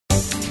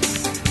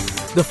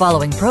The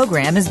following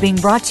program is being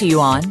brought to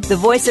you on the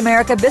Voice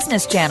America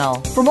Business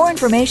Channel. For more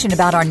information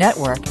about our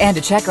network and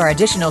to check our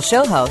additional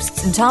show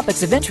hosts and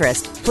topics of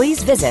interest,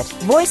 please visit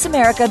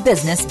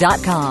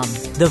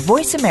voiceamericabusiness.com. The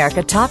Voice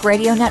America Talk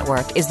Radio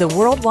Network is the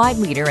worldwide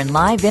leader in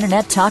live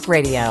Internet talk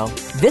radio.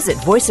 Visit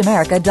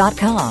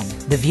voiceamerica.com.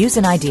 The views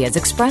and ideas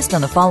expressed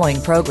on the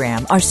following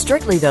program are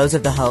strictly those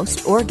of the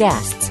host or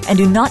guests and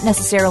do not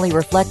necessarily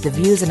reflect the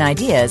views and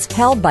ideas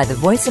held by the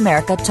Voice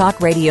America Talk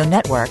Radio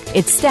Network,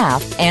 its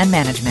staff, and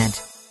management.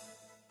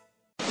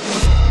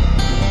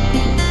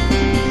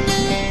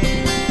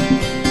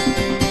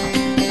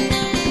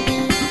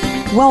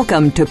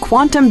 Welcome to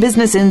Quantum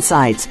Business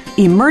Insights,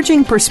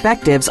 emerging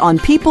perspectives on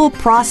people,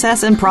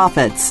 process, and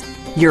profits.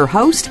 Your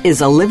host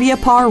is Olivia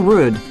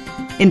Parr-Rudd.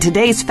 In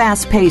today's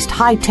fast-paced,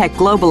 high-tech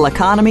global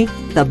economy,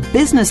 the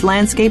business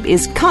landscape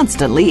is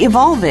constantly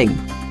evolving.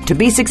 To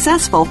be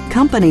successful,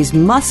 companies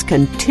must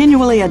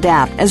continually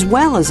adapt as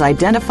well as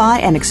identify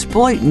and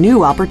exploit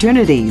new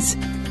opportunities.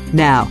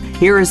 Now,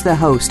 here is the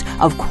host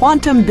of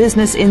Quantum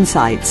Business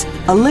Insights,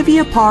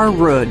 Olivia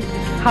Parr-Rudd.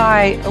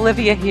 Hi,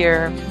 Olivia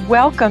here.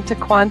 Welcome to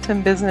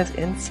Quantum Business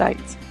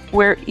Insights,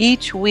 where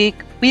each week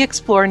we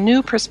explore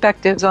new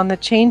perspectives on the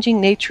changing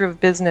nature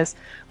of business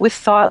with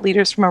thought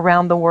leaders from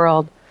around the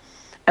world,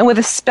 and with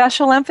a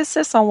special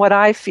emphasis on what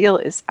I feel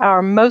is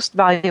our most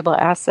valuable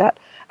asset,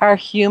 our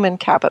human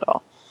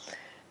capital.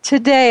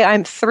 Today,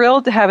 I'm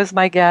thrilled to have as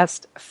my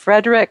guest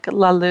Frederic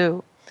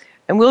Laloux,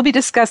 and we'll be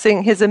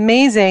discussing his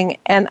amazing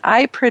and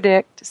I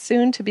predict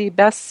soon-to-be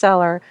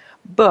bestseller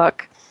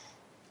book,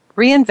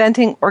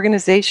 Reinventing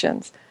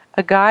Organizations,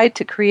 a guide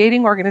to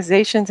creating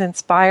organizations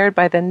inspired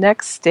by the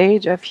next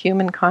stage of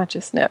human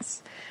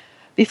consciousness.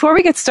 Before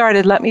we get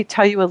started, let me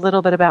tell you a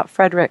little bit about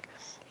Frederic.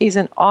 He's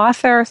an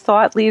author,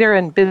 thought leader,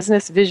 and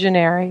business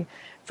visionary.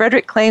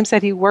 Frederic claims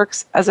that he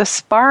works as a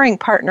sparring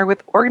partner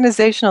with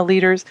organizational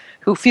leaders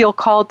who feel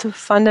called to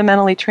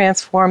fundamentally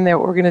transform their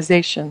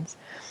organizations.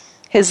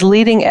 His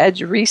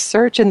leading-edge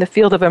research in the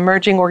field of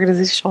emerging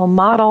organizational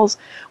models,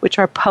 which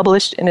are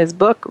published in his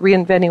book,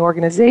 Reinventing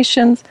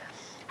Organizations,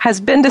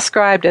 has been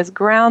described as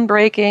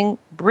groundbreaking,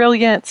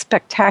 brilliant,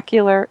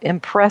 spectacular,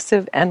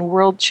 impressive, and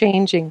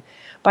world-changing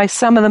by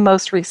some of the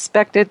most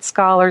respected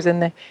scholars in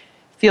the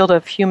field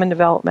of human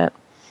development.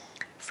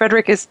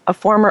 Frederic is a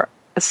former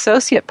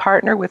associate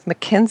partner with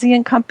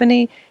McKinsey &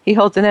 Company. He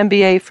holds an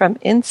MBA from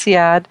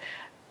INSEAD,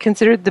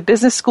 considered the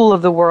business school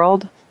of the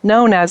world,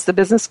 known as the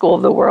Business School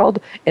of the World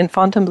in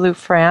Fontainebleau,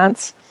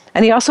 France.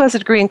 And he also has a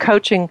degree in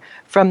coaching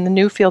from the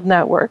Newfield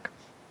Network.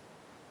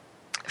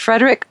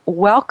 Frederic,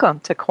 welcome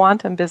to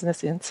Quantum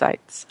Business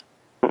Insights.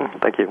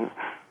 Thank you.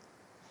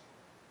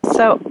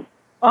 So,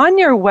 on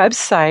your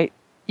website,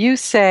 you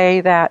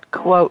say that,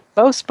 quote,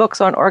 most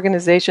books on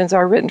organizations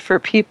are written for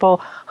people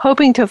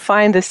hoping to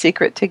find the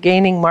secret to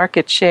gaining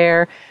market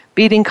share,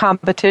 beating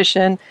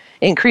competition,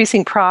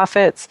 increasing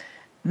profits.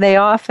 They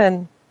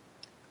offer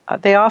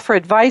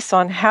advice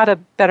on how to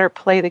better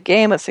play the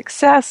game of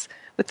success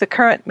with the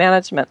current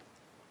management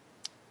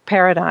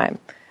paradigm.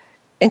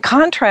 In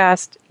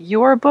contrast,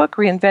 your book,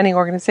 Reinventing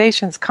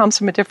Organizations, comes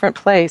from a different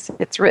place.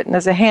 It's written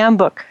as a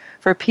handbook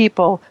for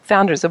people,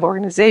 founders of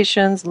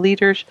organizations,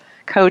 leaders,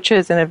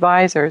 coaches, and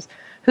advisors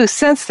who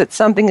sense that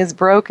something is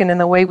broken in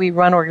the way we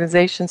run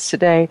organizations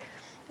today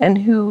and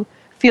who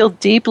feel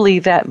deeply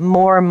that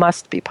more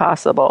must be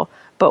possible,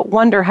 but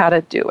wonder how to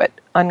do it,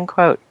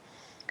 unquote.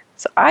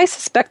 So I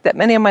suspect that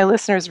many of my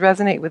listeners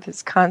resonate with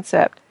this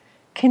concept.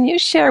 Can you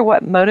share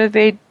what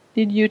motivated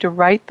you to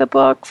write the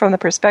book from the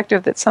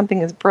perspective that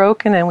something is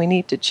broken and we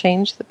need to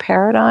change the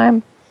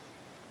paradigm?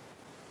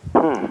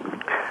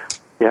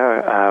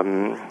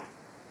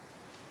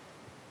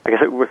 I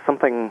guess it was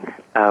something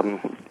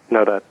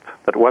that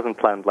wasn't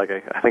planned. Like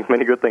I think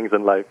many good things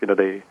in life,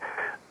 it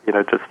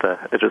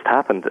just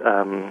happened.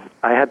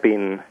 I had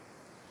been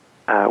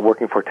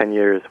working for 10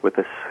 years with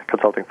this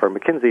consulting firm,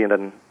 McKinsey, and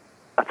then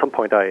at some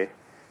point I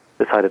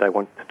decided I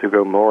wanted to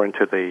go more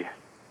into the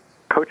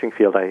coaching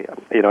field. I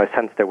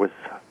sensed there was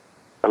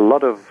a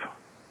lot of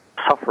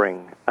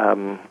suffering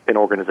in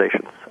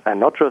organizations, and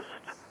not just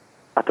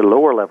at the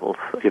lower levels.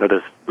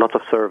 There's lots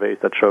of surveys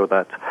that show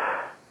that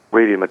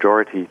really a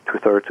majority,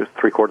 2/3 to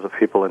 3/4 of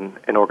people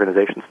in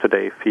organizations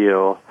today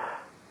feel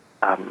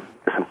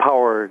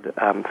disempowered,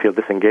 feel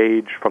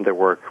disengaged from their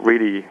work,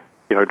 really,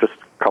 just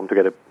come to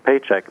get a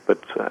paycheck,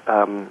 but,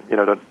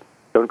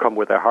 don't come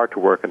with their heart to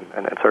work and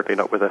certainly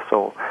not with their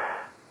soul.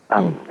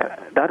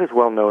 That is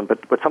well known,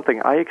 but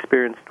something I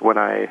experienced when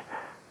I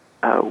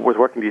was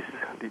working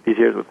these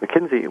years with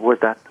McKinsey was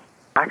that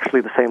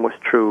actually the same was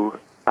true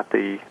at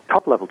the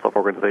top levels of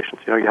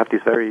organizations. You have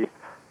these very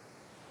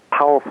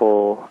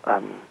powerful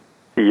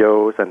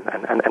CEOs and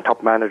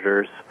top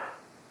managers,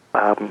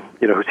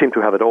 who seem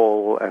to have it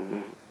all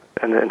and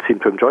seem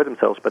to enjoy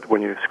themselves. But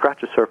when you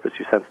scratch the surface,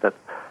 you sense that,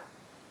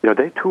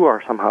 they too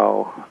are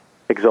somehow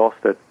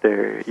exhausted.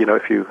 They're,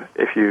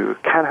 if you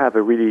can have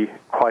a really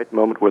quiet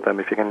moment with them,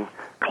 if you can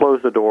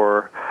close the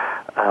door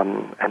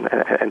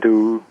and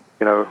do,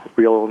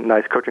 real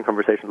nice coaching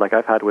conversations like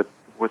I've had with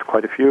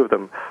quite a few of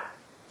them,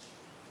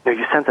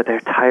 you sense that they're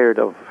tired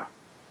of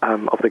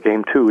the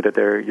game too. That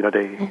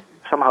they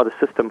somehow the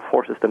system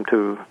forces them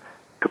to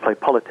play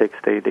politics.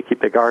 They keep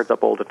their guards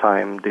up all the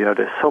time.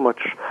 There's so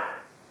much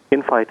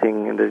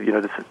infighting, and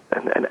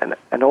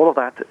and all of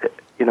that.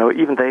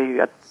 Even they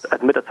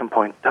admit at some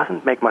point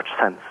doesn't make much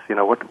sense.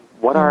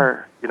 What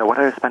are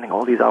they spending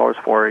all these hours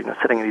for?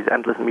 Sitting in these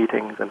endless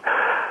meetings, and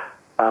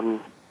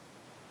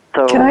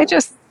so. Can I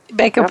just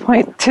make a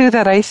point too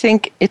that I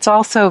think it's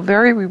also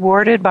very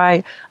rewarded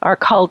by our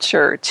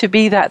culture to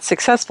be that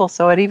successful.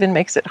 So it even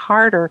makes it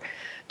harder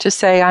to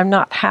say I'm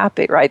not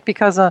happy, right?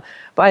 Because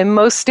by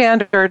most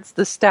standards,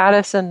 the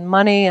status and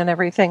money and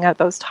everything at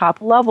those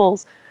top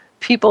levels,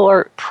 people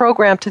are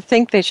programmed to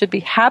think they should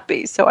be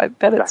happy. So I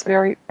bet it's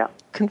very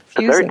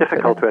confusing. It's very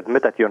difficult to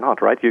admit that you're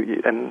not, right?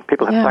 And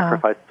people have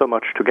sacrificed so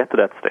much to get to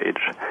that stage.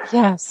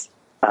 Yes.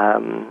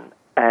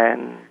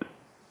 And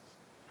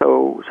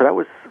so that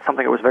was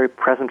something that was very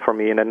present for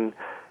me. And then,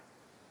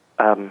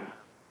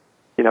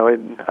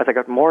 as I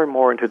got more and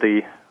more into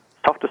the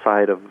softer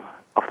side of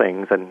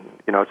things, and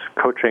it's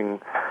coaching,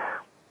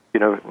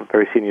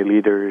 very senior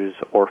leaders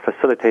or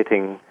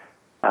facilitating,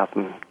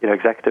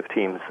 executive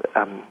teams.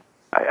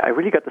 I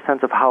really got the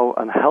sense of how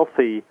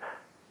unhealthy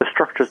the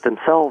structures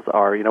themselves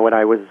are. When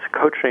I was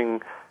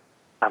coaching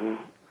some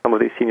of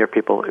these senior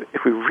people,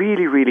 if we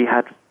really, really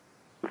had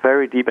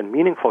very deep and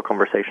meaningful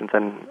conversations,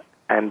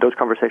 and those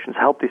conversations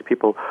helped these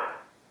people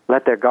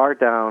let their guard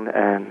down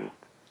and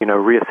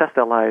reassess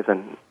their lives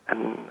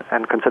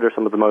and consider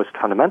some of the most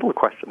fundamental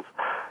questions,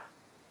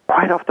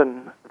 quite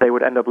often they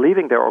would end up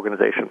leaving their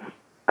organization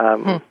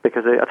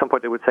because at some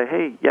point they would say,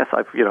 "Hey, yes,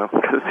 I've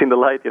seen the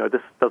light.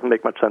 This doesn't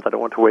make much sense. I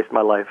don't want to waste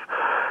my life,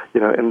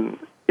 in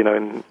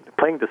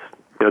playing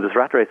this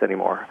rat race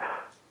anymore."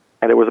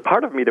 And there was a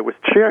part of me that was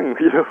cheering,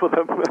 for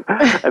them,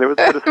 and it was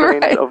sort of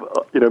strange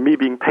of me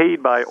being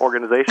paid by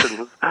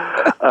organizations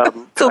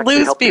to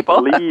lose help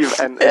people leave,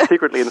 and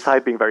secretly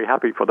inside being very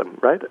happy for them,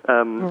 right?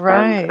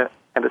 Right.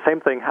 And the same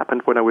thing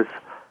happened when I was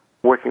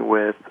working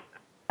with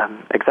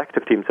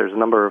executive teams. There's a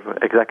number of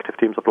executive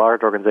teams of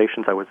large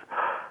organizations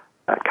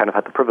I kind of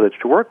had the privilege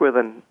to work with,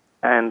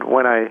 and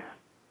when I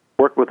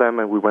worked with them,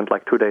 and we went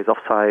like 2 days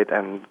offsite,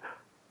 and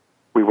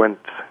we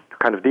went to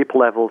kind of deep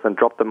levels and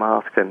dropped the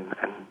mask and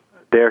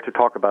dare to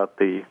talk about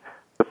the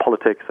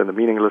politics and the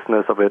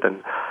meaninglessness of it,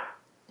 and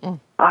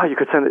you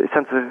could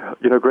sense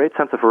a great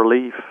sense of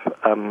relief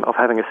of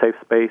having a safe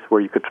space where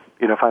you could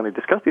finally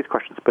discuss these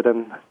questions. But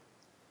then,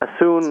 as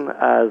soon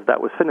as that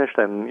was finished,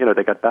 and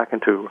they got back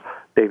into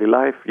daily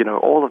life,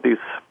 all of these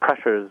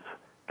pressures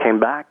came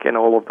back, and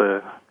all of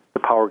the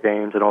power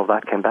games and all of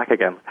that came back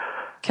again.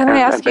 Can I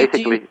ask you?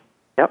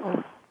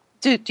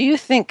 Do you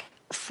think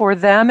for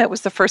them it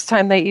was the first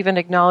time they even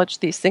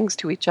acknowledged these things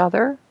to each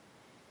other?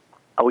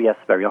 Oh yes,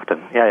 very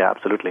often. Yeah,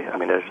 absolutely. I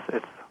mean,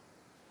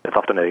 it's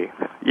often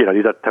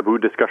these are taboo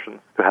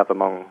discussions to have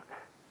among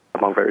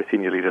very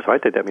senior leaders,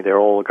 right? They're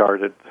all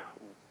guarded,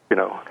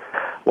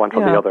 one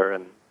from the other,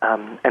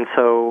 and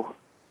so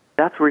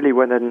that's really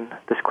when then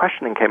this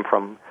questioning came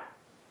from.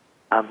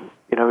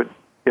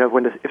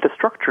 If the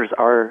structures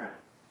are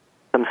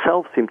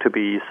themselves seem to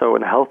be so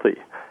unhealthy,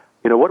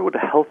 what would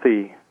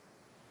healthy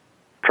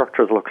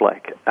structures look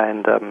like?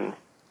 And I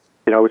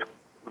was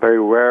very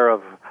aware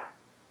of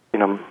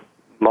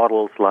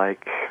models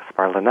like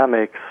spiral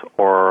dynamics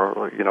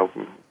or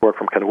work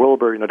from Ken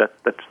Wilber,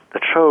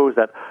 that shows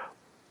that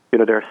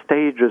there are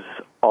stages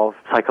of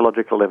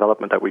psychological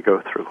development that we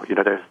go through.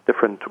 There's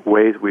different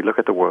ways we look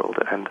at the world,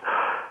 and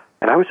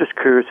I was just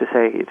curious to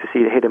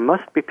see, hey, there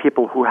must be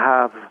people who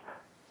have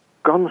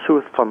gone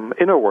through some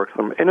inner work,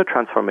 some inner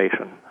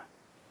transformation,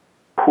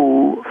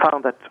 who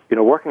found that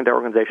working in their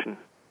organization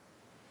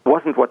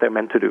wasn't what they're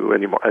meant to do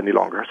any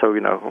longer. So,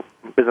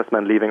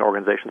 businessmen leaving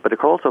organizations, but it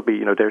could also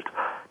be, there's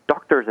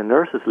doctors and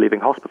nurses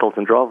leaving hospitals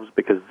in droves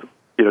because,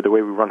 the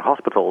way we run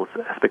hospitals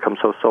has become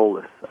so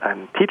soulless,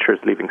 and teachers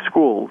leaving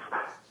schools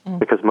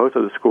because most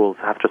of the schools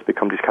have just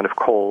become these kind of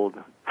cold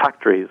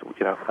factories,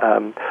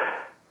 And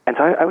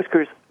so I was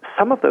curious,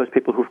 some of those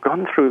people who've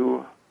gone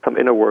through some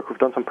inner work, who've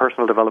done some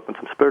personal development,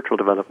 some spiritual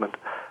development,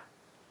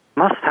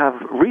 must have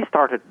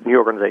restarted new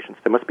organizations.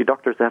 There must be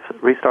doctors that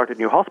have restarted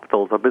new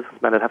hospitals, or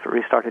businessmen that have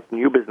restarted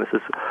new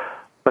businesses,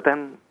 but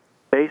then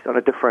based on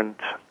a different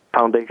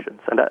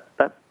foundations. And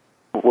that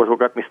was what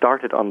got me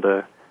started on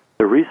the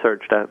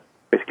research that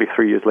basically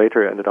 3 years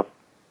later ended up,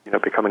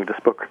 becoming this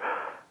book.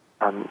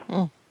 And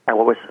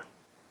what was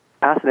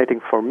fascinating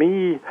for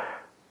me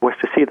was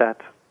to see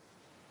that,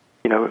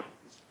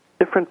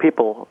 different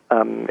people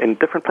in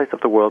different places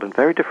of the world, in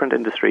very different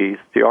industries,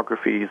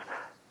 geographies,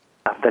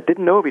 that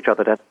didn't know of each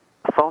other, that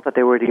thought that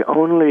they were the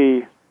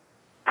only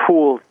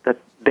fools that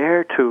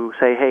dare to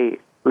say, hey,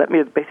 let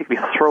me basically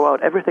throw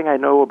out everything I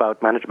know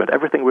about management,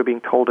 everything we're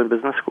being told in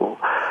business school,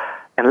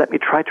 and let me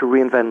try to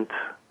reinvent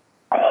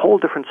whole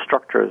different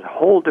structures,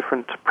 whole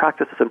different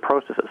practices and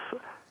processes,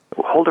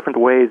 whole different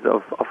ways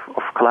of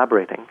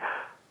collaborating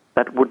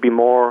that would be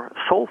more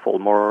soulful,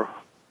 more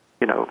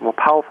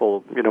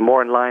powerful,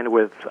 more in line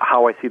with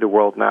how I see the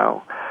world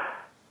now.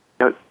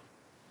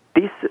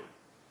 These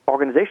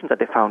organizations that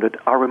they founded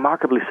are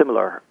remarkably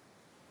similar,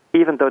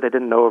 even though they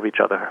didn't know of each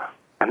other.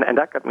 And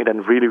that got me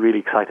then really, really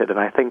excited. And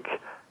I think,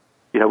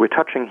 we're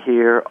touching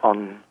here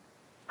on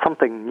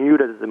something new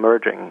that is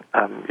emerging,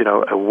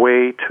 a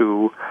way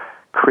to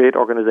create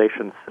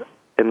organizations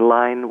in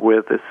line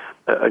with this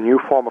a new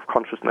form of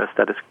consciousness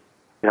that is,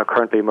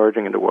 currently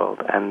emerging in the world.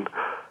 And,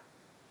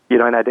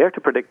 and I dare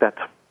to predict that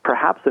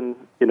perhaps in,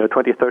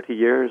 20, 30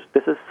 years,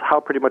 this is how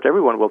pretty much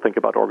everyone will think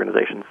about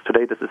organizations.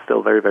 Today, this is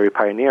still very, very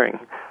pioneering.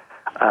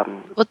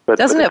 But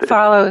doesn't it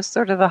follow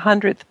sort of the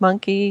 100th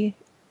monkey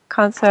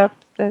concept?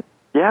 Do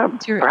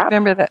you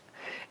remember that?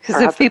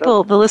 Because if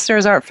the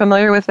listeners aren't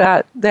familiar with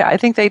that, I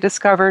think they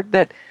discovered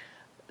that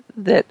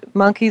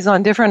monkeys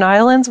on different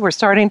islands were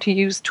starting to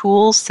use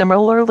tools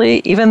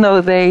similarly, even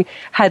though they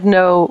had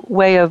no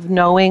way of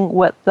knowing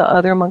what the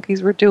other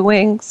monkeys were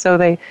doing.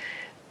 So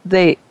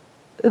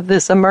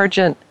this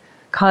emergent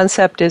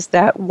concept is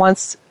that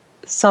once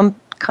some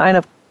kind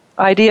of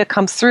idea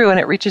comes through and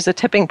it reaches a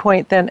tipping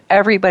point, then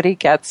everybody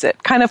gets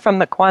it, kind of from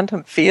the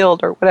quantum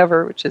field or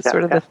whatever, which is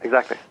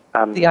exactly.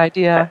 The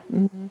idea.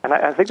 And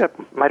I think that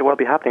might well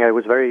be happening. I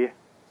was very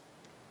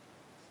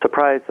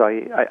surprised.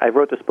 I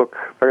wrote this book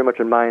very much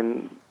in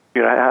mind,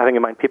 having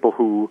in mind people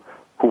who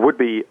would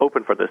be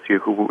open for this,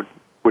 who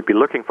would be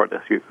looking for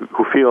this,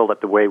 who feel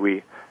that the way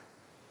we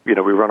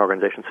run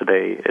organizations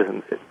today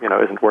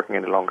isn't working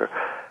any longer.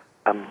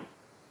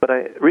 But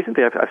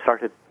recently I've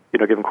started,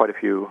 giving quite a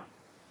few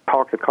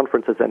talks at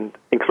conferences, and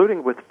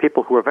including with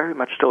people who are very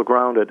much still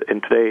grounded in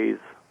today's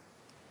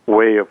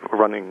way of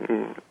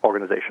running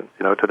organizations.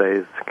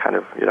 Today's kind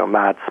of,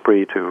 mad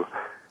spree to,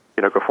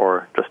 go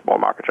for just more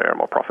market share,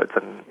 more profits,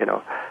 and,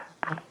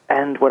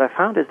 And what I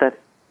found is that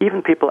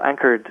even people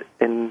anchored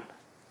in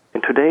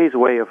today's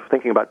way of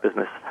thinking about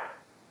business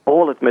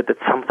all admit that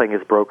something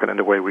is broken in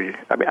the way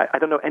I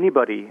don't know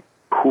anybody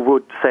who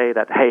would say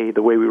that, hey,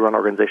 the way we run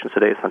organizations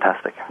today is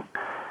fantastic.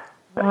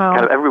 Wow.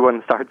 Kind of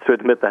everyone starts to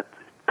admit that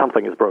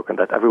something is broken,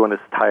 that everyone is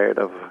tired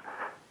of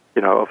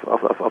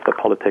the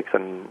politics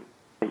and,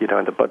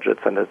 and the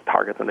budgets and the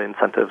targets and the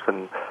incentives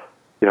and,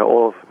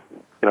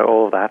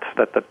 all of that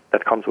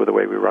comes with the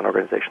way we run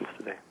organizations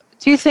today.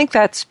 Do you think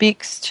that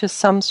speaks to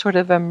some sort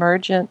of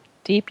emergent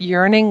deep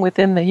yearning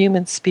within the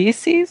human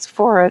species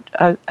for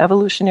an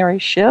evolutionary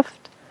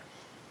shift?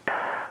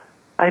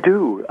 I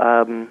do.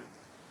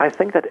 I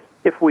think that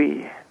if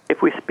we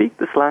speak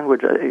this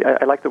language,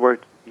 I like the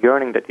word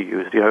yearning that you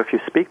used. If you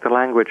speak the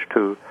language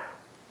to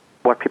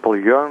what people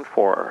yearn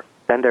for,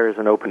 then there is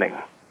an opening,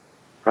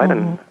 right?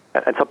 Mm-hmm.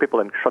 And some people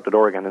then shut the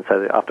door again and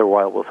say, after a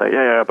while, we'll say,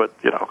 but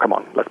come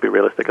on, let's be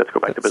realistic, let's go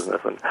back to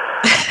business. And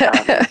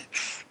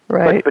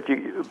right. But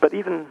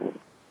even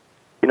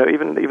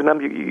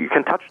them, you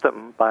can touch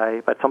them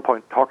by at some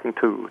point talking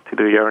to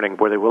the yearning,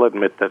 where they will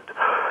admit that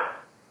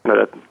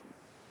that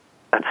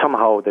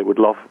somehow they would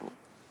love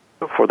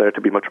for there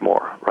to be much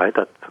more, right?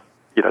 That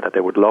that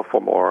they would love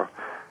for more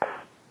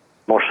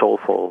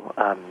soulful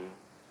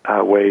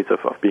ways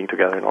of being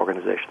together in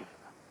organizations.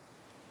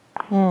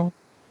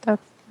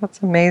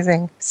 That's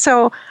amazing.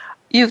 So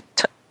you've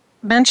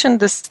mentioned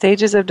the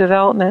stages of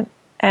development,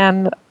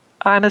 and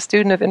I'm a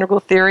student of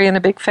integral theory and a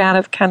big fan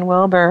of Ken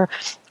Wilber.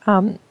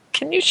 Can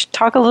you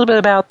talk a little bit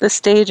about the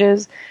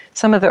stages,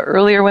 some of the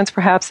earlier ones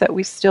perhaps that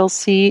we still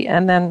see,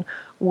 and then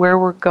where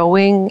we're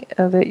going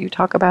that you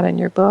talk about in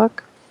your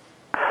book?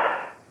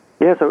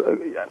 Yeah, so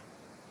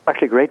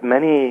actually a great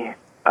many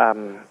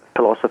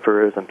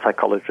philosophers and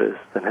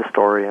psychologists and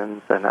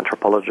historians and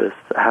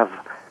anthropologists have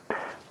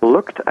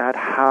looked at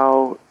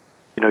how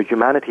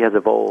humanity has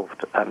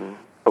evolved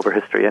over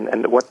history,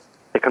 and what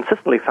they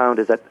consistently found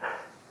is that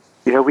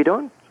we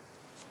don't,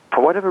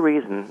 for whatever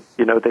reason,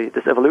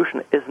 this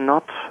evolution is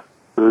not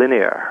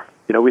linear.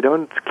 We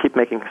don't keep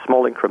making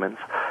small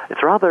increments.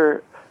 It's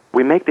rather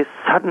we make these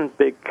sudden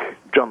big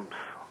jumps,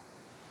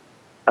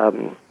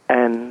 and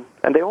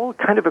they all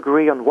kind of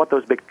agree on what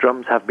those big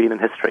jumps have been in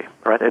history,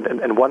 right?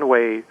 And one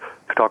way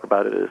to talk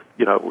about it is,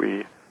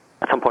 we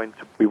at some point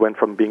we went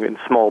from being in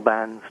small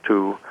bands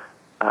to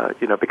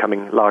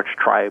becoming large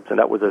tribes, and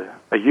that was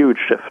a huge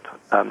shift.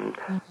 And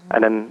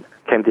then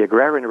came the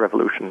agrarian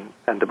revolution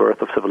and the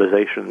birth of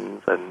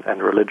civilizations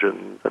and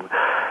religions,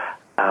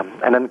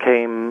 and then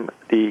came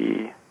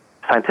the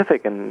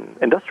scientific and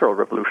industrial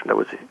revolution. That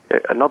was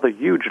another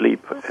huge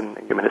leap in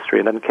human history,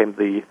 and then came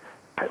the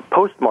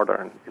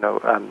postmodern,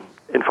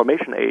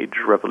 information age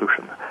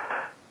revolution.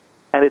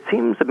 And it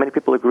seems that many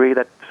people agree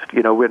that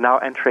we're now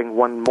entering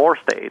one more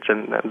stage,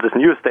 and this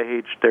new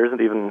stage there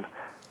isn't even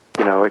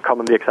a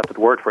commonly accepted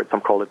word for it.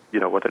 Some call it,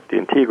 the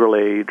integral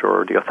age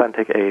or the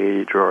authentic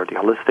age or the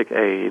holistic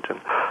age, and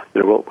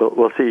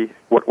we'll see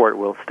what word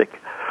will stick.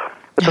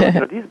 But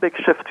so, these big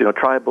shifts,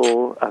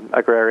 tribal,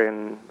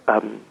 agrarian,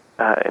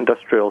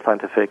 industrial,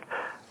 scientific,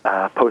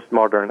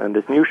 postmodern, and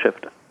this new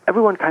shift,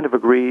 everyone kind of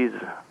agrees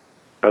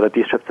that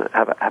these shifts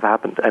have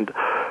happened, and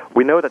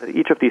we know that at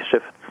each of these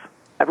shifts,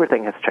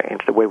 everything has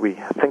changed. The way we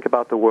think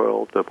about the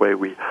world, the way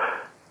we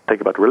think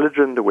about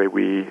religion, the way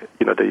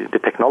the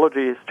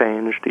technology has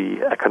changed,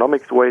 the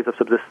economic ways of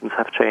subsistence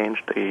have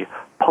changed, the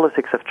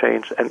politics have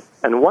changed.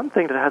 And one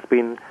thing that has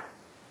been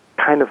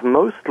kind of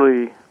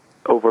mostly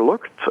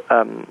overlooked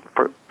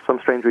for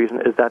some strange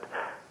reason is that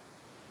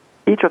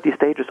each of these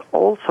stages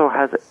also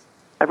has,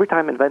 every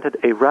time, invented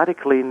a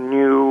radically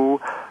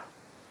new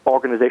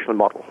organizational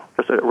model.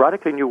 There's a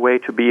radically new way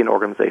to be in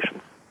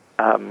organizations.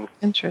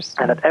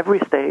 Interesting. And at every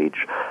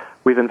stage,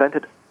 we've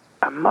invented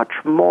a much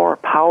more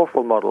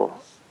powerful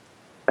model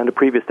than the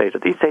previous stage.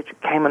 At each stage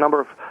came a number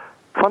of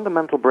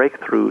fundamental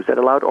breakthroughs that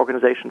allowed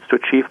organizations to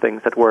achieve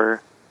things that were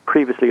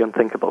previously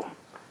unthinkable.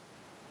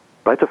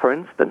 Right? So, for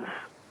instance,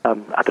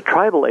 at the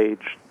tribal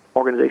age,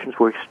 organizations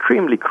were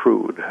extremely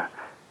crude,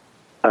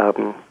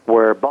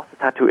 where bosses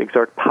had to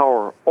exert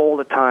power all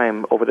the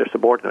time over their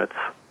subordinates,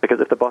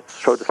 because if the boss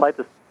showed the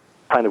slightest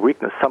sign of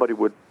weakness, somebody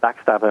would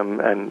backstab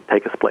him and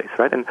take his place,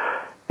 right? And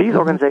these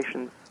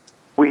organizations,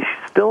 we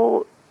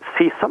still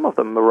see some of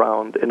them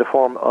around in the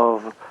form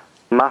of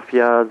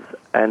mafias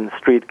and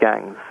street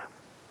gangs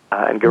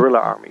and guerrilla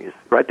armies,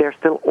 right? They're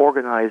still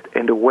organized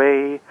in the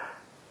way,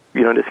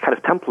 this kind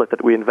of template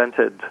that we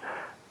invented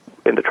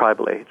in the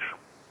tribal age,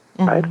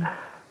 right?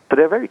 So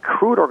they're very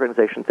crude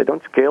organizations. They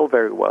don't scale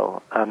very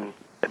well.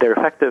 They're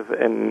effective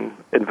in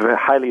very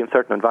highly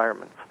uncertain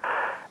environments.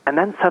 And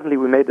then suddenly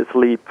we made this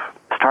leap,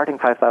 starting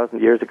 5,000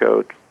 years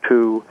ago,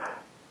 to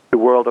the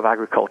world of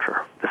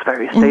agriculture, this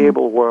very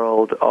stable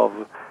world of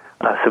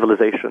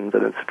civilizations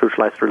and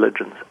institutionalized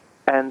religions.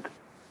 And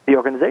the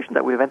organizations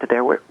that we invented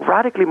there were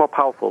radically more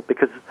powerful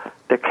because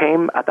there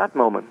came, at that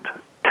moment,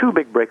 two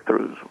big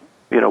breakthroughs.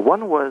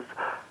 One was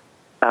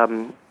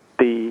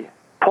the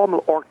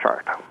formal org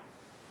chart.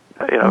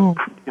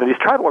 These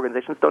tribal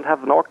organizations don't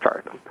have an org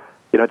chart.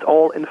 It's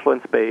all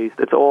influence-based.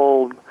 It's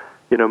all,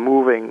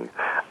 moving.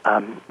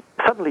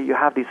 Suddenly you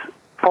have these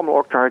formal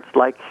org charts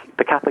like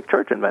the Catholic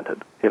Church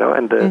invented,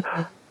 and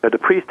the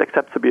priest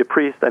accepts to be a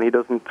priest, and he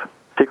doesn't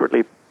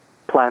secretly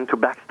plan to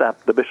backstab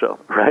the bishop,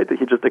 right?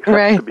 He just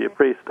accepts to be a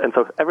priest. And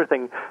so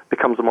everything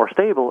becomes more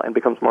stable and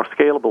becomes more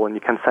scalable, and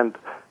you can send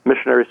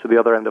missionaries to the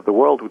other end of the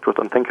world, which was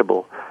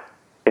unthinkable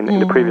in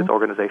the previous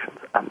organizations.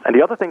 And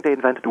the other thing they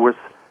invented was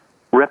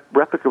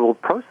replicable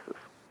processes,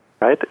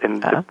 right?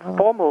 In the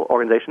formal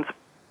organizations,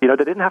 they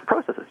didn't have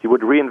processes. You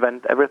would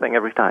reinvent everything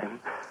every time.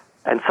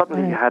 And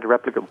suddenly you had a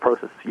replicable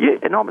process.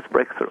 Enormous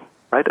breakthrough,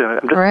 right?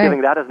 I'm just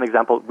giving that as an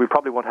example. We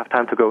probably won't have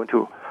time to go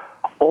into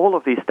all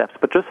of these steps,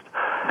 but just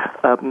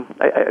I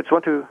just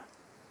want to,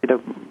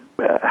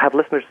 have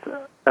listeners,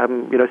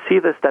 see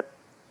this, that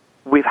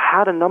we've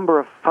had a number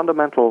of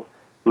fundamental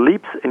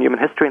leaps in human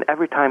history, and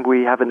every time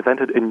we have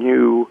invented a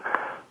new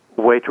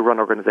way to run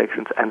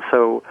organizations. And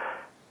so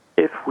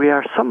if we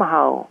are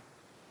somehow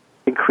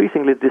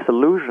increasingly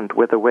disillusioned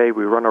with the way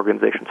we run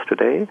organizations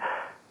today,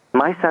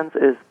 my sense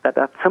is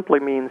that simply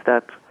means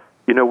that,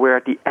 we're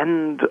at the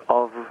end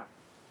of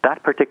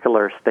that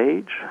particular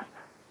stage.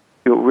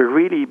 We're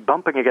really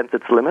bumping against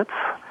its limits,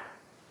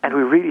 and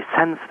we really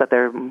sense that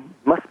there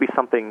must be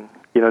something,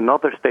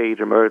 another stage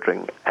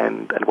emerging.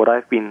 And what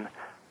I've been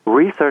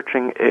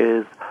researching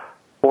is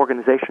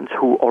organizations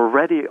who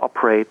already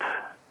operate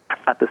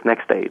at this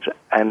next stage.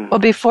 And well,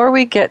 before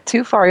we get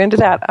too far into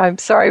that, I'm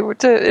sorry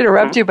to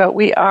interrupt you, but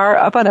we are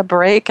up on a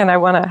break, and I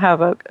want to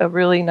have a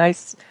really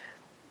nice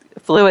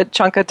fluid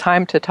chunk of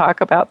time to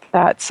talk about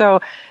that. So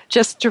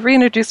just to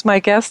reintroduce my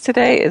guest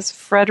today is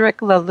Frederic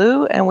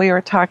Laloux, and we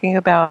are talking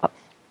about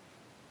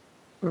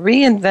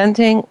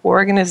Reinventing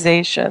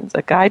Organizations,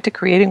 a guide to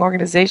creating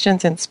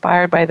organizations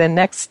inspired by the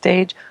next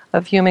stage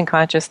of human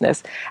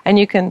consciousness. And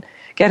you can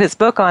get his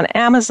book on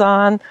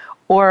Amazon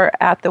or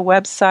at the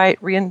website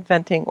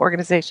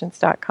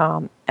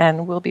reinventingorganizations.com.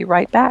 And we'll be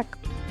right back.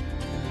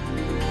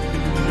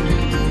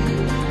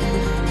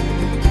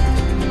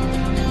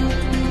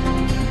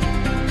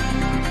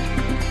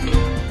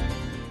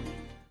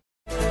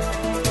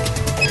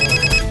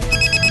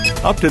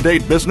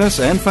 Up-to-date business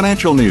and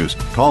financial news.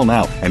 Call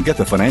now and get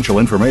the financial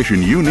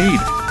information you need.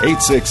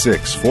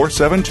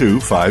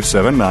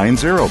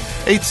 866-472-5790.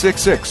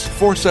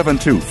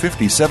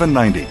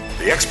 866-472-5790.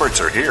 The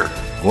experts are here.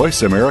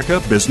 Voice America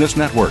Business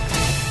Network.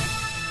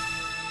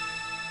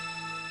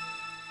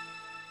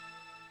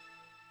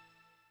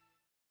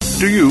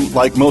 Do you,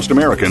 like most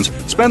Americans,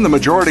 spend the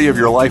majority of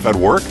your life at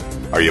work?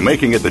 Are you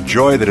making it the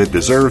joy that it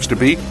deserves to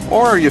be,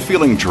 or are you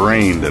feeling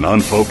drained and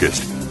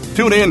unfocused?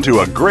 Tune in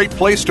to A Great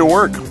Place to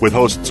Work with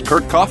hosts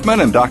Kurt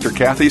Kaufman and Dr.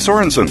 Kathy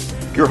Sorensen.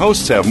 Your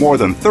hosts have more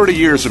than 30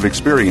 years of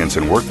experience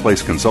in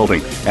workplace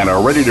consulting and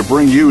are ready to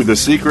bring you the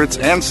secrets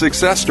and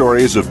success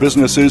stories of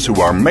businesses who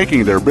are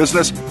making their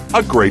business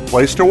a great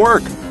place to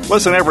work.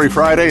 Listen every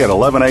Friday at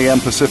 11 a.m.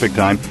 Pacific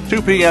Time,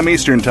 2 p.m.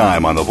 Eastern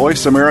Time on the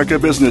Voice America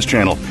Business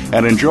Channel,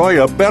 and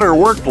enjoy a better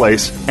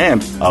workplace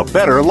and a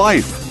better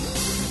life.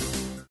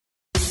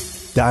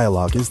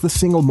 Dialogue is the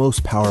single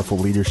most powerful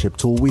leadership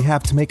tool we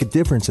have to make a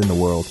difference in the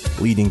world.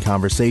 Leading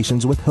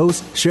Conversations with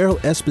host Cheryl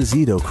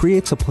Esposito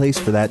creates a place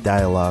for that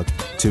dialogue.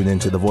 Tune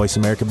into the Voice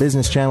America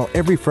Business Channel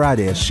every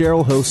Friday as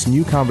Cheryl hosts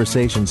new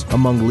conversations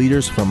among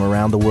leaders from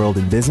around the world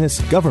in business,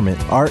 government,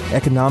 art,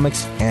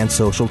 economics, and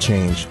social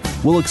change.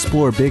 We'll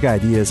explore big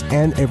ideas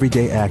and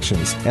everyday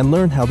actions and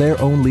learn how their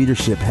own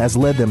leadership has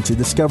led them to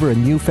discover a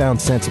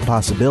newfound sense of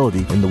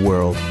possibility in the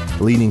world.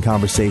 Leading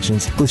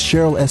Conversations with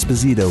Cheryl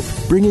Esposito,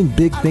 bringing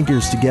big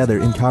thinkers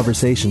together in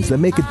conversations that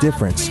make a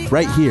difference,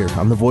 right here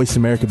on the Voice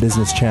America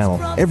Business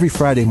Channel every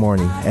Friday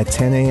morning at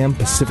 10 a.m.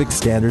 Pacific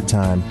Standard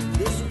Time.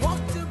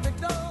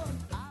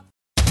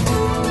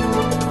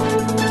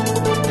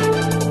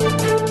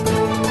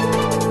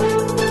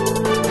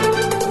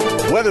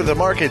 Whether the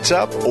market's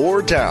up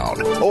or down,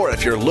 or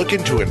if you're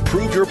looking to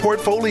improve your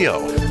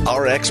portfolio,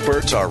 our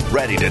experts are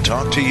ready to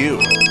talk to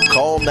you.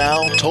 Call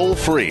now toll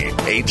free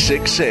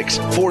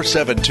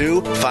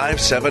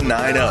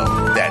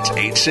 866-472-5790. That's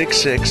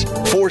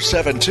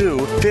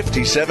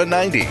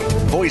 866-472-5790.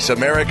 Voice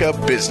America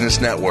Business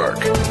Network.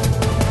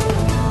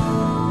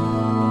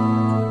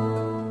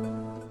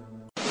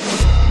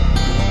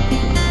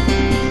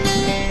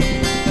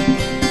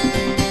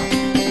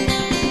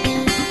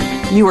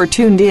 You are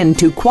tuned in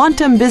to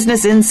Quantum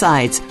Business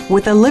Insights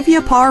with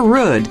Olivia Parr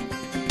Rood.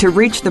 To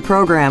reach the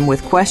program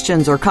with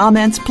questions or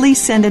comments, please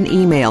send an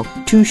email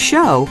to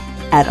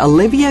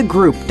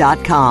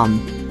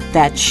show@oliviagroup.com.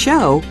 That's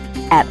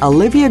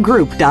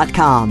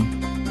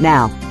show@oliviagroup.com.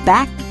 Now,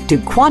 back to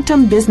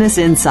Quantum Business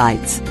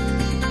Insights.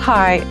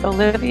 Hi,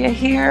 Olivia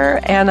here,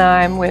 and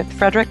I'm with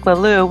Frederick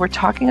Laloux. We're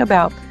talking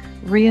about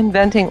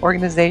reinventing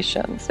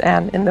organizations.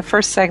 And in the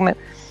first segment,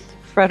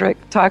 Frederick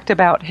talked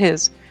about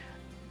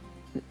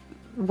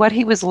what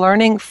he was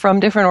learning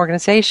from different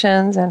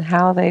organizations and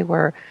how they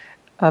were,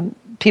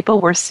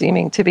 people were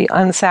seeming to be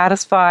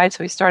unsatisfied.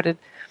 So he started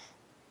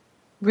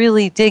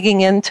really digging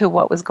into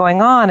what was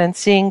going on and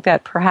seeing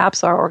that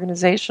perhaps our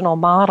organizational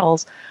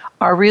models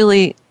are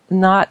really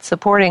not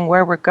supporting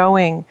where we're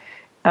going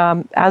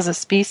as a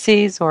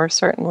species or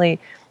certainly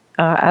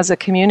as a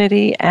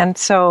community. And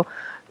so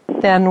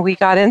then we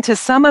got into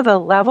some of the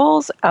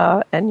levels,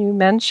 and you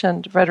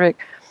mentioned, Frederick,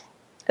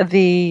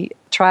 the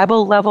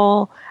tribal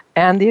level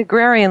and the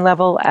agrarian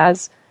level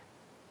as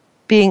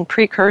being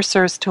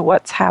precursors to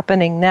what's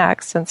happening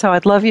next. And so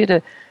I'd love you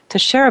to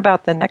share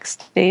about the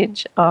next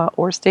stage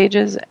or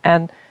stages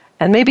and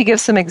maybe give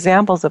some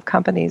examples of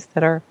companies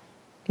that are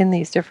in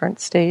these different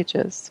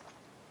stages.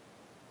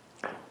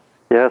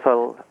 Yes,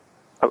 I'll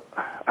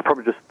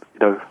probably just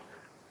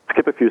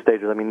skip a few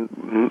stages. I mean,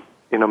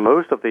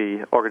 most of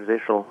the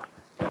organizational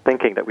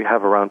thinking that we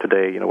have around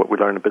today, what we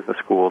learn in business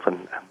schools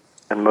and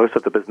most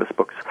of the business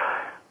books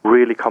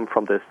really come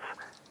from this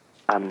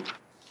kind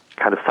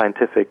of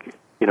scientific,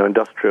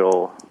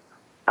 industrial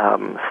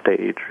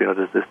stage.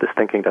 There's this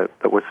thinking that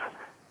was,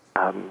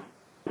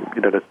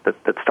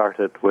 that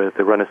started with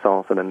the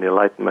Renaissance and then the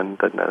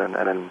Enlightenment, and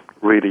then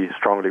really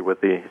strongly with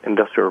the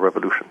Industrial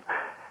Revolution.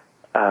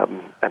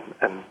 And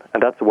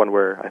that's the one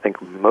where I think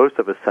most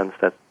of us sense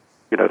that,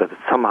 that it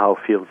somehow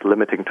feels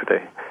limiting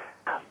today.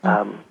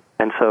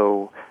 And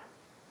so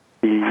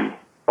the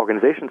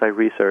organizations I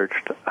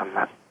researched,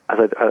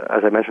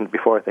 as I mentioned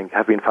before, I think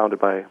have been founded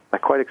by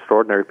quite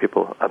extraordinary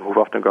people who've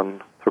often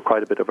gone through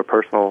quite a bit of a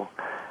personal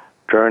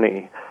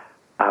journey,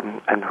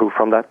 and who,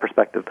 from that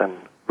perspective, then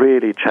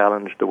really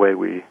challenged the way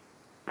we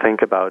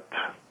think about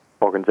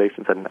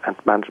organizations and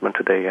management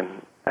today,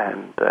 and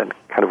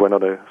kind of went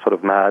on a sort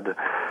of mad,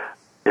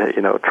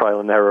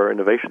 trial and error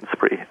innovation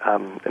spree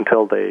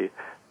until they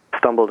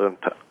stumbled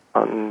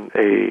on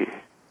a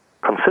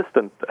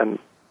consistent and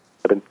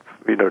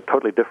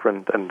totally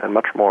different and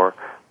much more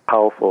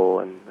powerful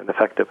and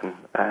effective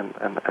and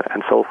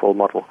soulful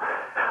model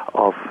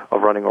of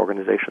running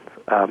organizations.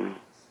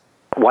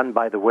 One,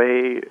 by the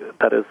way,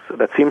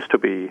 that seems to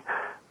be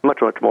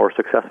much more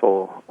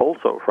successful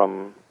also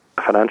from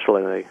a financial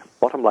and a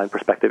bottom line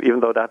perspective,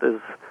 even though that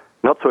is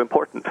not so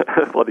important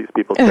for these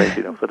people today.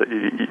 So that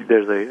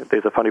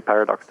there's a funny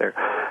paradox there.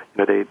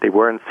 They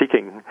weren't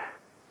seeking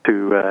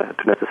to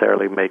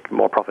necessarily make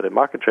more profit in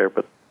market share,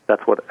 but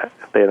that's what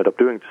they ended up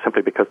doing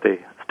simply because they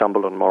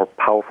stumbled on more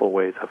powerful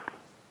ways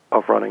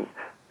of running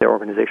their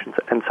organizations.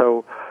 And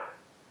so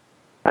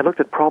I looked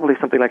at probably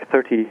something like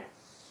 40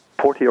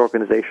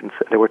 organizations.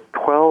 There were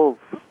 12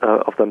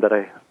 of them that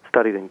I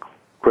studied in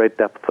great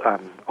depth,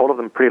 all of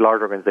them pretty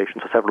large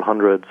organizations, so several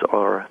hundreds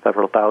or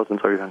several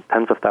thousands or even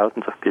tens of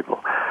thousands of people.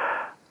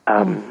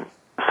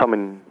 Some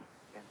in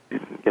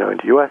the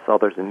U.S.,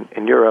 others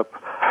in Europe,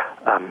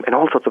 in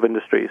all sorts of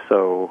industries,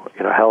 so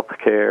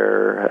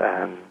healthcare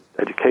and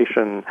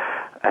education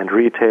and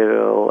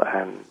retail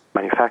and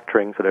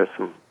manufacturing, so there's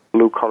some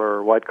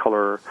blue-collar,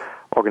 white-collar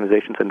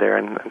organizations in there.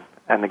 And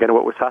again,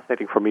 what was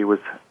fascinating for me was,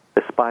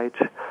 despite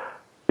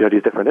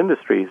these different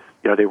industries,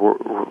 they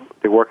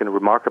work in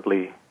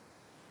remarkably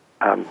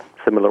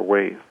similar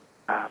ways.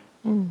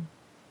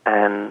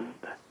 And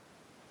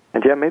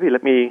yeah, maybe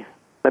let me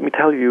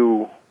tell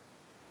you,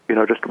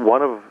 just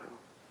one of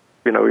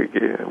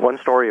one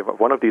story of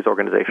one of these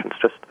organizations,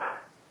 just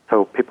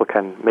so people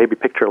can maybe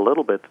picture a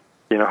little bit,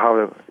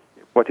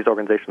 what these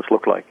organizations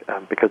look like,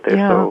 because they're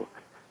so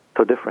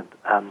different.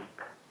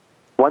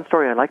 One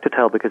story I like to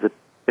tell because it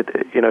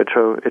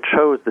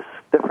shows this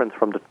difference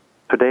from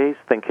today's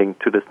thinking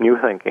to this new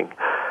thinking.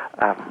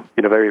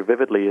 Very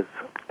vividly is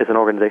an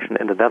organization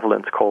in the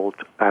Netherlands called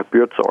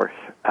Buurtzorg,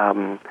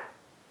 and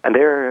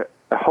they're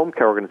a home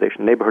care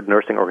organization, neighborhood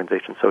nursing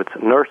organization. So it's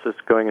nurses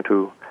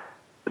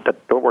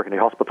that don't work in the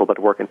hospital but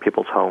work in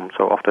people's homes.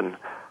 So often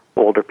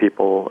older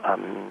people,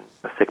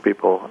 sick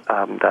people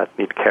that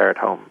need care at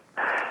home.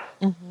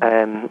 Mm-hmm.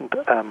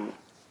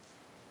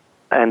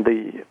 And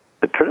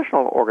the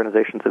traditional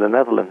organizations in the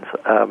Netherlands,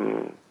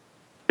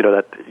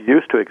 that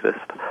used to exist,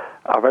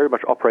 are very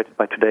much operated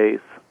by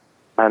today's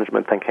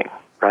management thinking,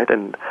 right?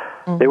 And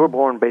they were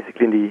born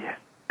basically in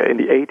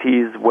the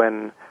 80s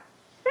when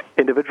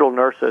individual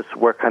nurses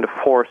were kind of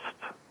forced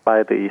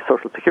by the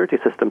social security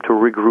system to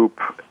regroup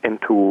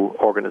into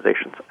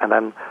organizations, and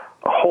then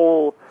a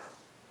whole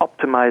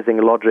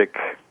optimizing logic,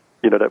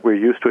 that we're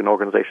used to in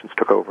organizations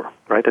took over,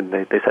 right? And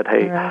they said,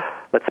 hey,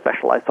 let's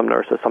specialize some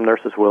nurses. Some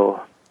nurses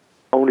will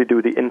only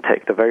do the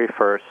intake, the very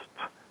first,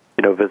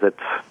 visit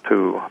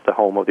to the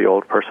home of the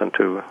old person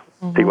to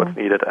see what's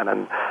needed, and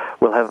then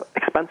we'll have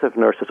expensive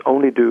nurses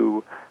only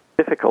do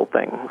difficult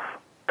things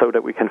so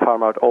that we can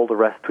farm out all the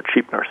rest to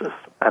cheap nurses.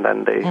 And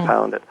then they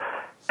found that,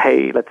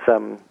 hey, let's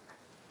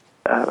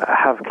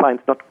have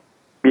clients not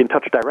be in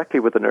touch directly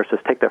with the nurses,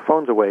 take their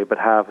phones away, but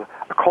have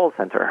a call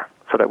center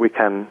so that we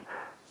can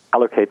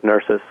allocate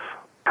nurses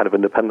kind of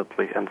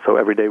independently. And so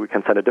every day we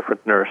can send a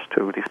different nurse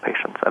to these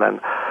patients. And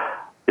then,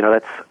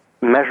 let's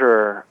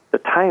measure the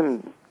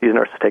time these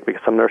nurses take,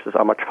 because some nurses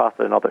are much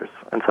faster than others.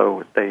 And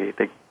so they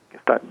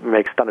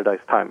make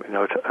standardized time.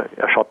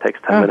 A shot takes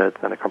 10 minutes,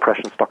 and a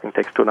compression stocking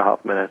takes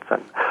 2.5 minutes.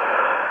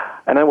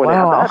 And then when they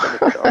have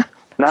that,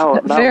 now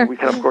we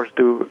can, of course,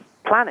 do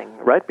planning,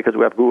 right? Because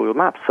we have Google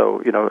Maps.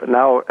 So,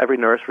 now every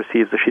nurse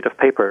receives a sheet of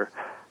paper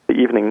the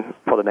evening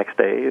for the next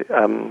day,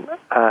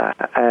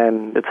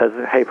 and it says,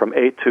 hey, from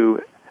 8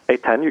 to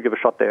 8:10, you give a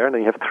shot there, and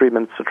then you have 3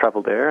 minutes to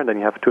travel there, and then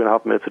you have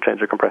 2.5 minutes to change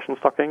your compression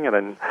stocking, and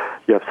then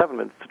you have 7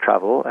 minutes to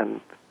travel, and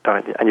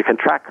you can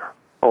track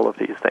all of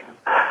these things.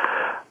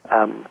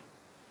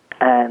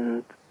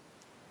 And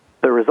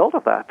the result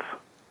of that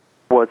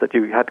was that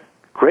you had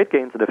great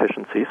gains in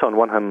efficiency. So on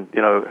one hand,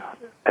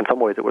 in some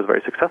ways it was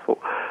very successful,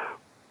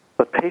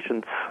 but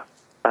patients,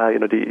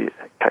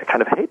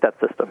 kind of hate that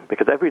system,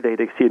 because every day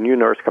they see a new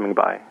nurse coming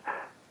by.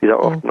 These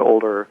are often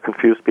older,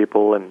 confused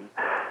people, and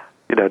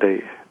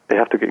they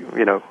have to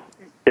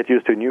get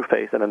used to a new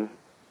face, and then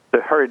the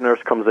hurried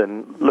nurse comes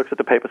in, looks at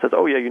the paper, says,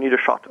 oh yeah, you need a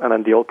shot, and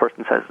then the old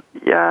person says,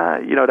 yeah,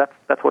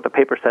 that's what the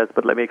paper says,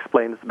 but let me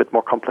explain, it's a bit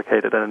more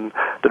complicated, and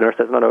the nurse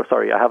says, no,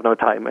 sorry, I have no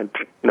time, and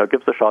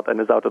gives the shot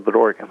and is out of the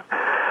door again.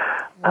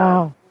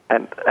 Wow.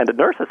 And the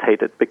nurses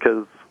hate it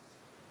because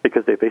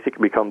they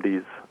basically become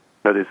these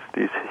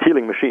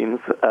healing machines,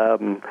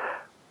 and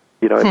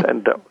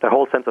the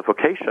whole sense of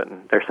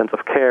vocation, their sense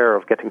of care,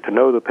 of getting to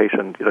know the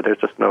patient, there's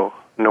just no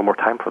more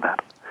time for that.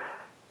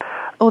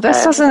 Well,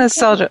 this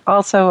doesn't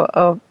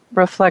also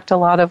reflect a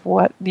lot of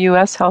what the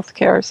U.S.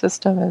 healthcare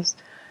system is,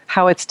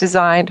 how it's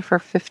designed for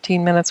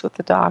 15 minutes with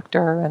the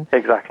doctor and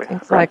things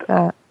like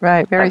that.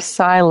 Right, very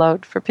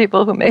siloed. For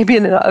people who may be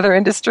in other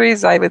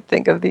industries, I would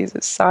think of these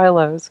as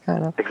silos,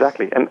 kind of.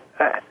 Exactly, and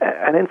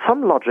in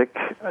some logic,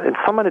 in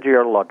some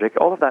managerial logic,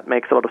 all of that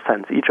makes a lot of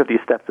sense. Each of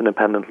these steps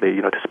independently,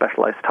 to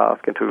specialize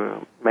tasks and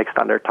to make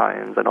standard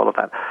times and all of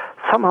that,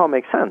 somehow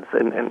makes sense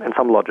in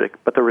some logic.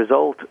 But the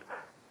result,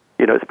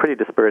 is pretty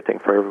dispiriting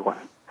for everyone.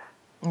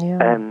 Yeah.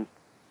 And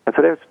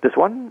so there's this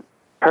one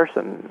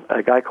person,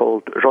 a guy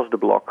called Jos de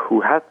Blok, who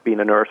had been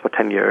a nurse for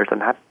 10 years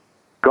and had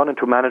gone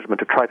into management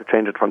to try to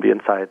change it from the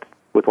inside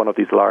with one of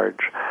these large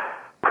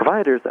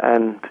providers,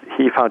 and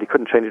he found he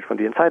couldn't change it from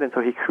the inside, and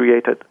so he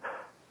created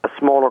a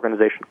small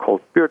organization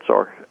called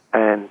Buurtzorg,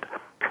 and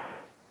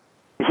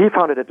he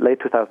founded it late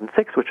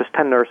 2006, which is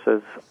 10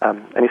 nurses,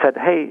 and he said,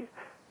 hey,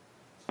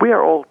 we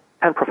are all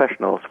 10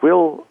 professionals.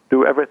 We'll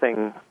do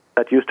everything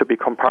that used to be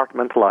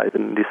compartmentalized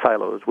in these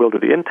silos. We'll do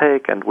the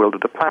intake, and we'll do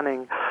the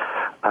planning,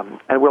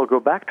 and we'll go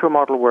back to a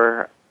model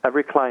where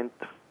every client,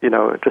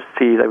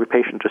 every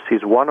patient just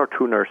sees one or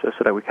two nurses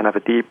so that we can have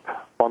a deep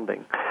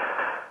bonding.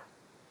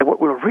 And what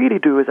we'll really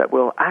do is that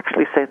we'll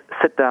actually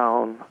sit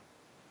down,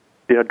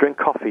 drink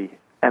coffee,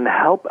 and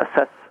help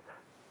assess,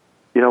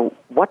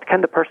 what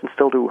can the person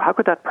still do? How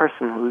could that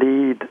person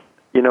lead,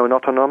 an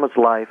autonomous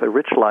life, a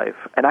rich life,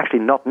 and actually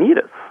not need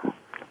us,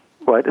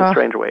 right, in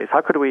strange ways?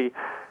 How could we,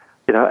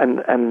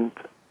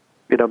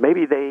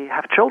 maybe they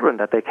have children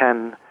that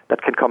can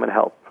come and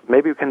help.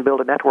 Maybe we can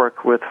build a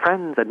network with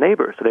friends and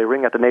neighbors. So they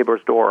ring at the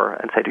neighbor's door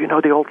and say, do you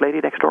know the old lady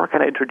next door?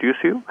 Can I introduce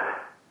you?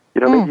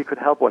 Maybe you could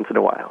help once in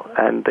a while.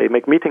 And they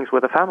make meetings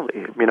with the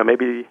family.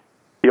 Maybe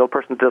the old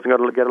person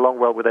doesn't get along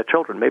well with their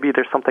children. Maybe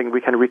there's something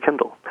we can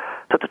rekindle.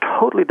 So it's a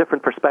totally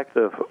different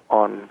perspective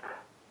on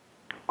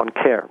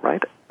care,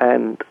 right?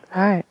 And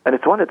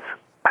it's one that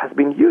has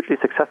been hugely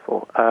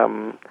successful.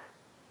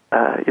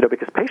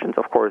 because patients,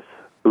 of course,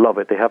 love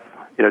it. They have,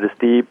 this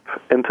deep,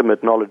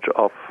 intimate knowledge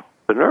of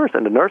the nurse,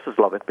 and the nurses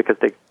love it because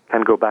they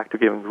can go back to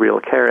giving real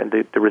care. And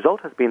the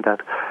result has been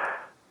that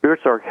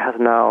Buurtzorg has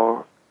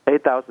now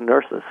 8,000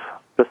 nurses.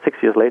 Just 6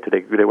 years later,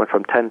 they went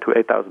from 10 to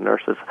 8,000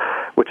 nurses,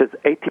 which is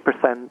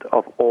 80%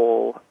 of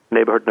all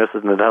neighborhood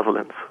nurses in the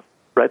Netherlands.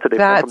 Right? So they've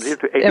gone from 0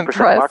 to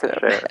 80% market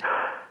share.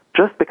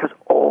 Just because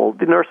all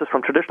the nurses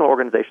from traditional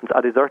organizations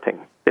are deserting.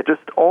 They're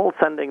just all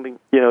sending,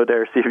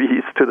 their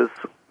CVs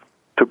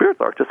to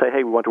Buurtzorg to say,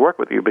 hey, we want to work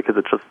with you because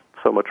it's just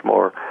so much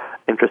more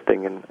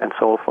interesting and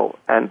soulful.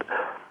 And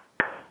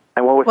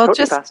what was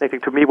totally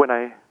fascinating to me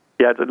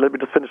let me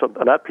just finish on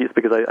that piece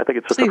because I think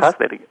it's just so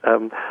fascinating.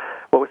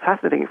 What was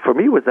fascinating for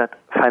me was that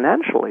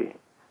financially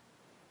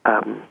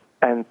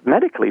and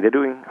medically they're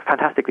doing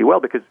fantastically well,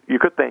 because you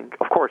could think,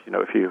 of course,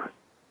 if you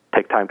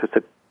take time to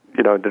sit,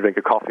 to drink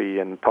a coffee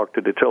and talk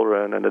to the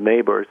children and the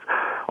neighbors,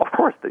 of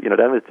course, then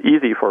it's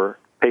easy for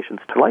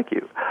patients to like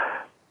you.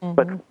 Mm-hmm.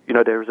 But,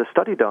 there was a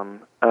study done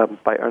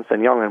by Ernst &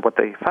 Young, and what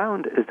they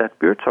found is that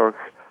Buurtzorg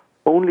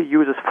only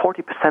uses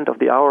 40% of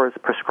the hours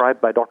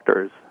prescribed by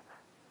doctors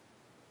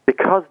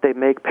because they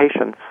make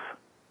patients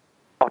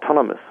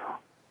autonomous,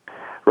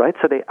 right?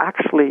 So they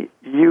actually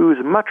use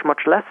much,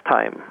 much less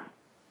time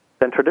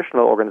than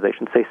traditional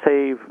organizations. They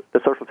save the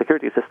social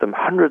security system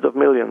hundreds of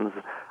millions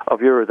of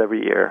euros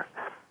every year.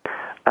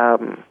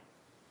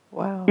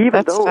 Wow.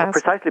 Even though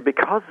precisely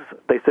because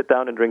they sit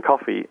down and drink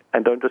coffee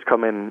and don't just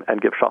come in and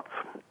give shots.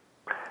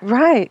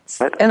 Right.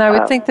 And I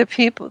would think that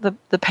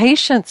the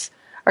patients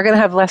are going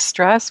to have less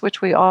stress,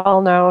 which we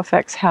all know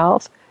affects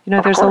health.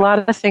 There's a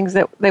lot of things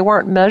that they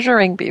weren't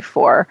measuring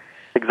before.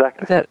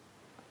 Exactly.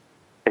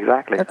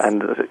 Exactly.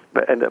 And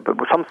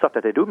some stuff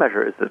that they do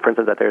measure is, for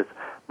instance, that there's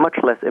much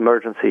less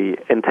emergency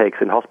intakes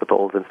in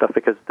hospitals and stuff,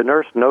 because the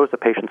nurse knows the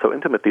patient so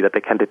intimately that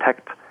they can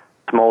detect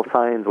small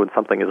signs when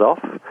something is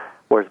off,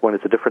 whereas when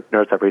it's a different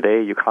nurse every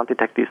day, you can't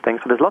detect these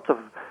things. So there's lots of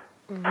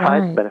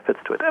side benefits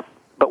to it.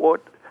 But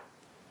what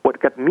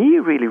got me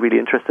really, really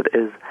interested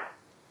is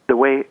the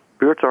way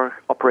Buurtzorg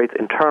operates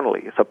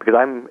internally. So because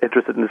I'm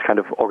interested in this kind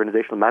of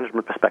organizational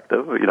management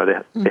perspective,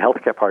 the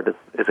healthcare part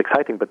is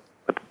exciting, but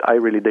I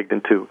really digged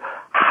into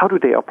how do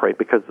they operate,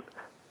 because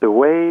the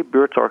way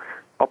Buurtzorg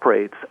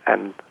operates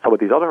and some of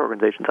these other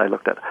organizations I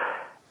looked at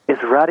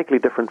is radically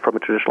different from a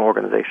traditional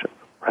organization,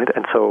 right?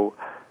 And so,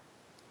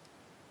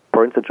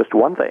 for instance, just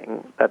one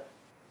thing that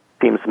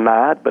seems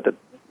mad, but it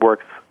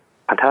works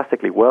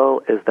fantastically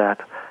well, is that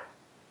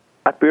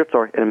at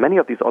Buurtzorg and in many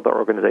of these other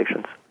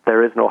organizations,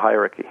 there is no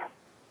hierarchy.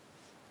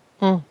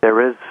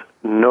 There is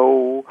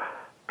no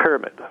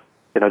pyramid.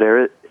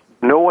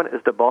 No one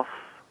is the boss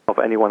of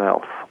anyone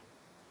else.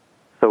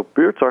 So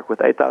Buurtzorg,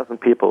 with 8,000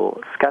 people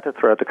scattered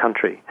throughout the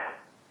country,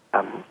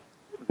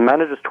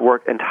 manages to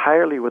work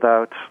entirely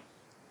without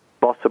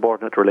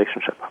boss-subordinate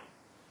relationship.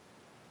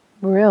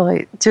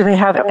 Really? Do they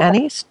have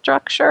any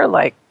structure,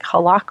 like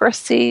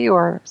holacracy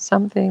or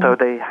something? So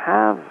they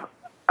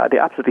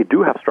absolutely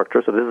do have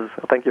structure. So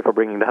thank you for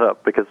bringing that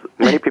up, because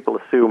many people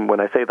assume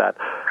when I say that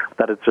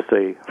it's just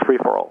a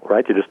free-for-all,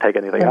 right? You just take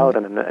anything out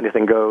and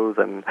anything goes,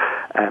 and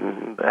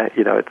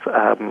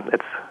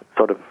it's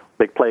sort of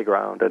big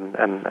playground, and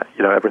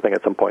everything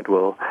at some point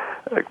will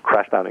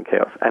crash down in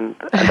chaos. And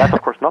that's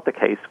of course not the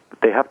case.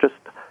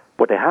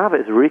 What they have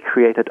is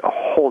recreated a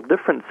whole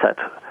different set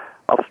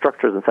of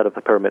structures instead of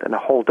the pyramid, and a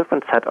whole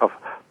different set of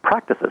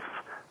practices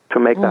to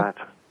make that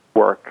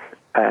work.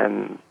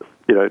 And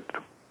it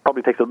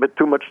probably takes a bit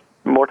too much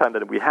more time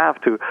than we have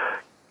to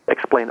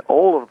explain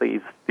all of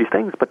these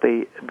things, but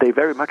they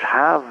very much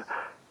have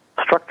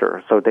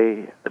structure. So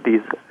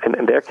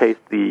in their case,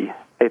 the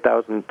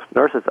 8,000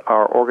 nurses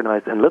are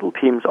organized in little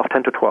teams of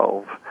 10 to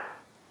 12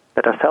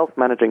 that are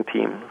self-managing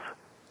teams.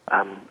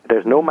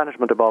 There's no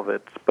management above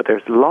it, but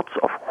there's lots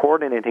of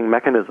coordinating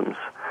mechanisms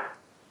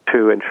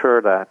to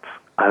ensure that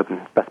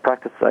best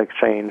practices are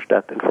exchanged,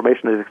 that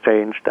information is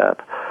exchanged, that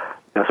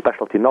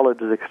specialty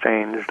knowledge is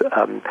exchanged.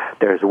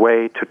 There's a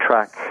way to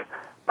track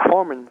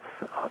performance,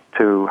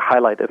 to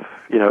highlight if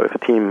a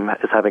team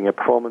is having a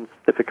performance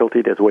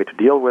difficulty. There's a way to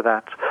deal with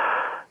that.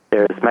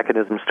 There's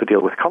mechanisms to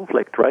deal with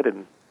conflict, right?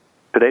 In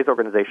today's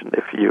organization,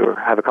 if you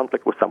have a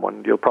conflict with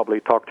someone, you'll probably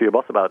talk to your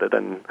boss about it,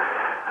 and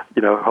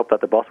hope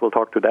that the boss will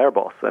talk to their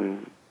boss.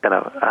 And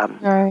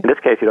in this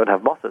case, you don't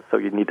have bosses, so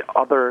you need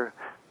other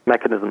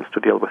mechanisms to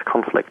deal with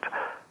conflict.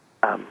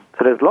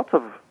 So there's lots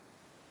of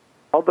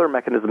other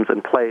mechanisms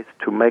in place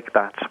to make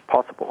that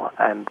possible.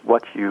 And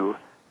what you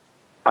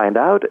find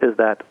out is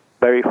that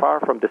very far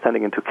from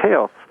descending into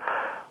chaos,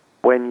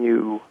 when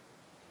you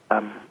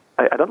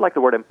I don't like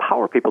the word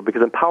empower people,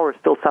 because empower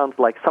still sounds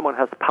like someone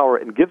has power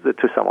and gives it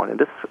to someone. In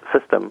this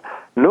system,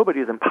 nobody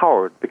is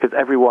empowered, because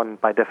everyone,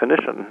 by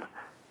definition,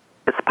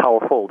 is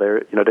powerful. There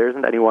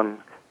isn't anyone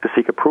to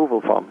seek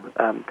approval from.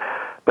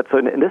 But so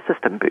in this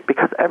system,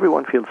 because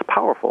everyone feels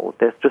powerful,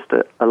 there's just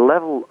a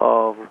level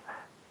of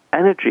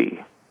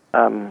energy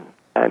and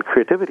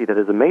creativity that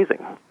is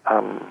amazing.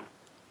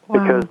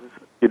 Because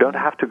You don't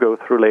have to go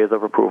through layers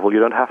of approval. You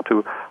don't have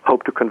to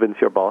hope to convince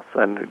your boss,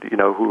 and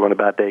who on a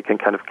bad day can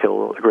kind of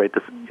kill a great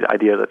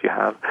idea that you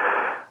have.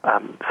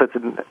 So it's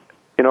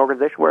an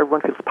organization where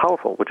everyone feels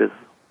powerful, which is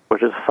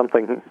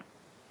something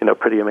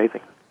pretty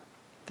amazing.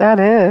 That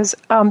is.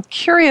 I'm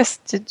curious,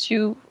 did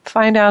you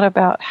find out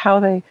about how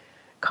they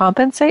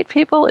compensate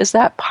people? Is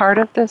that part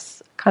of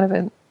this kind of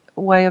a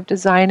way of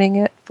designing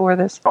it for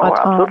this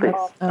autonomous?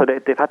 Absolutely.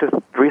 So they've had to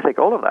rethink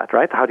all of that,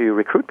 right? How do you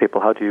recruit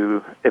people? How do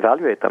you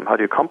evaluate them? How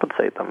do you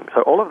compensate them?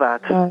 So all of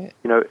that,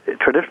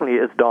 traditionally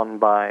is done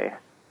by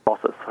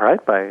bosses, right?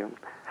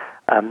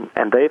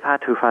 And they've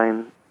had to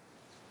find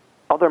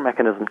other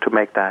mechanisms to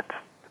make that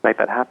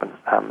happen.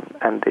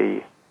 And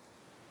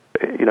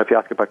if you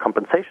ask about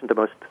compensation, the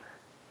most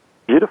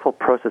beautiful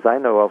process I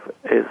know of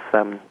is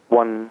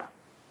one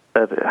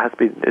that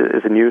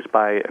is in use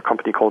by a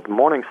company called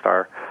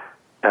Morningstar.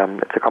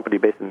 It's a company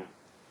based in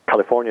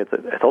California.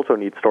 It's also a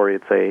neat story.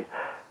 It's a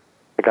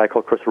guy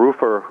called Chris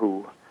Rufer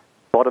who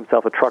bought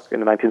himself a truck in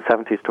the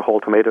 1970s to haul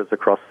tomatoes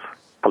across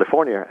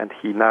California, and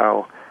he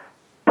now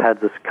has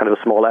this kind of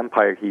a small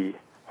empire. He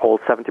hauls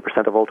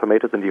 70% of all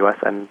tomatoes in the U.S.,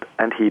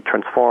 and he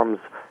transforms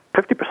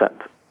 50%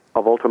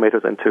 of all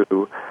tomatoes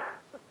into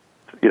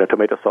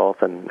tomato sauce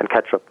and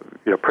ketchup.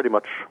 Pretty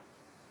much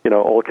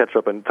all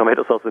ketchup and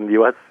tomato sauce in the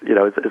U.S.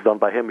 is done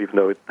by him, even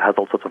though it has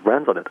all sorts of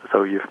brands on it.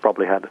 So you've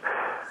probably had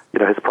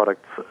his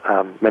products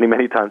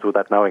many times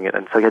without knowing it.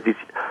 And so he has these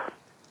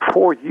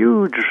 4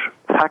 huge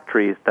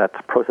factories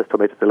that process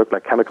tomatoes. They look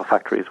like chemical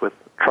factories with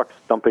trucks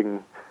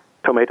dumping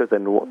tomatoes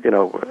in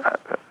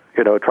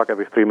a truck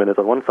every 3 minutes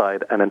on one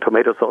side, and then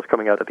tomato sauce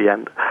coming out at the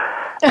end.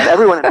 And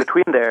everyone in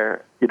between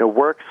there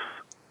works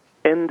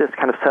in this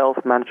kind of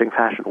self-managing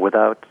fashion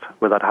without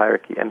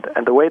hierarchy. And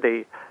the way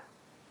they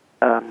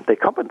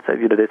compensate,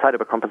 they decide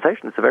about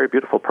compensation. It's a very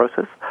beautiful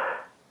process.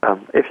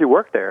 If you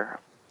work there,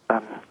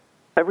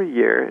 every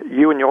year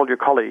you and all your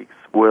colleagues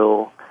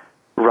will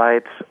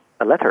write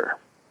a letter.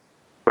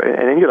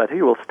 And in your letter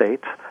you will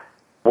state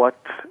what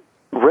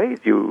raise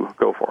you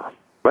go for,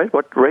 right?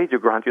 What raise you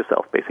grant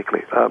yourself,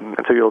 basically.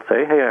 And so you'll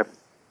say, hey,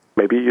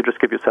 maybe you just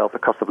give yourself a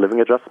cost of living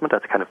adjustment.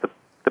 That's kind of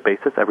the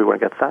basis. Everyone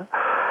gets that.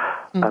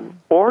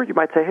 Or you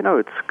might say, hey, no,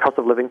 it's cost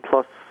of living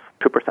plus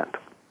 2%.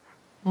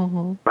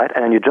 Right?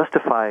 And then you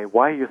justify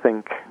why you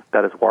think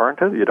that is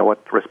warranted,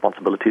 what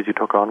responsibilities you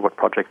took on, what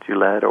projects you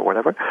led, or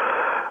whatever.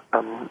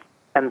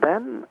 And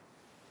then,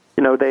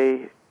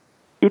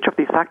 each of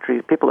these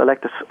factories, people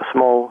elect a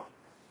small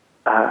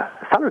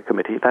salary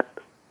committee that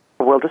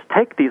will just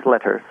take these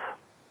letters,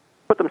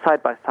 put them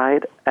side by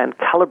side, and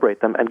calibrate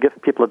them and give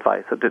people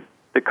advice. So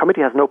the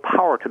committee has no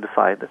power to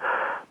decide,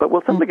 but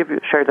will simply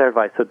share their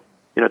advice. So,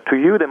 to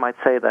you, they might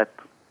say that,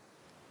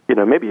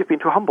 maybe you've been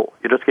too humble.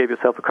 You just gave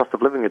yourself a cost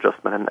of living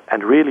adjustment,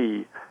 and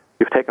really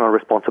you've taken on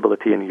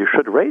responsibility, and you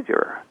should raise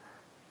your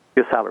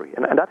salary.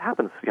 And that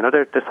happens.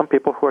 There's some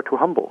people who are too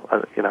humble.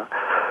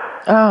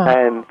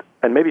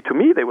 And maybe to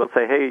me they will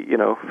say, hey,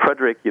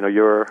 Frederick,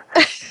 your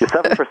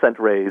 7%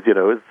 raise,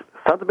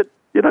 sounds a bit,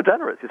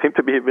 generous. You seem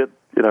to be a bit,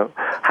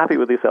 happy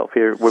with yourself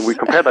here. When we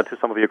compare that to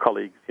some of your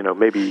colleagues,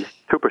 maybe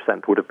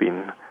 2% would have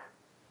been,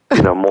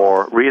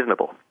 more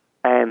reasonable.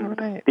 And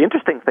the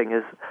interesting thing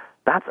is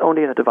that's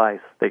only in a device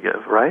they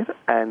give, right?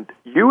 And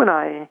you and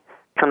I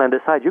can then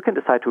decide. You can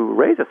decide to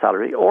raise your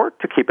salary or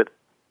to keep it,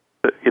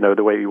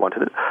 the way you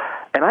wanted it.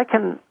 And I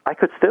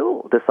could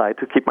still decide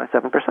to keep my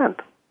 7%.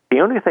 The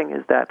only thing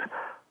is that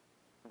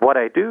what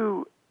I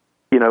do,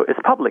 is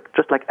public,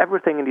 just like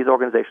everything in these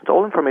organizations.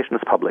 All information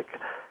is public.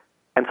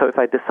 And so if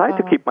I decide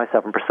to keep my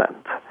 7%,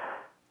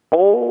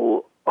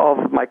 all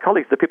of my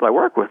colleagues, the people I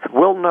work with,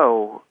 will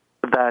know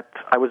that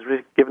I was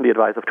given the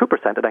advice of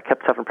 2% and I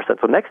kept 7%.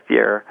 So next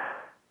year,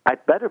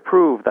 I'd better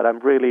prove that I'm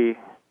really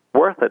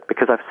worth it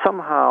because I've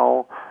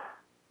somehow,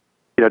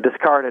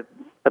 discarded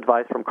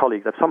advice from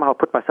colleagues. I've somehow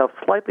put myself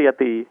slightly at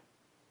the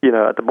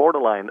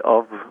borderline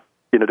of,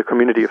 the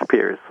community of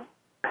peers.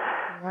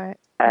 Right.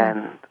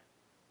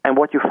 And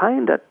what you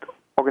find at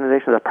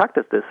organizations that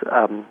practice this,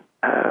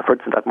 for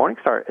instance, at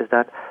Morningstar, is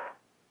that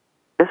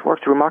this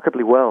works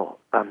remarkably well.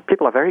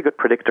 People are very good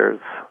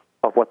predictors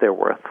of what they're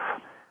worth.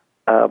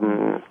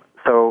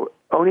 So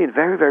only in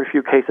very, very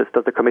few cases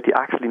does the committee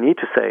actually need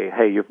to say,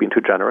 hey, you've been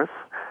too generous.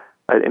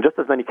 In just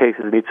as many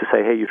cases, it needs to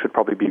say, hey, you should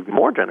probably be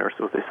more generous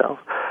with yourself.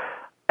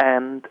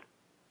 And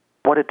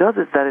what it does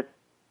is that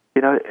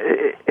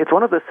it's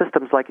one of those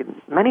systems, like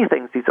in many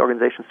things these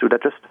organizations do,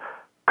 that just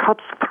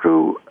cuts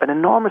through an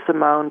enormous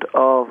amount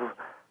of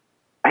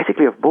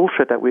basically of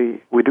bullshit that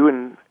we do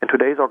in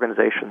today's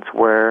organizations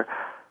where,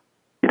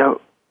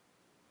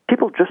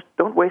 people just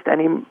don't waste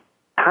any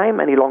time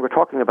any longer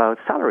talking about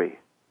salary.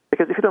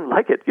 Because if you don't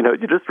like it,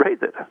 you just raise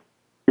it.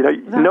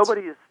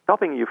 Nobody is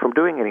stopping you from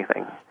doing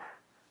anything.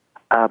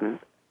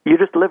 You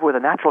just live with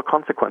the natural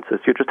consequences.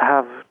 You just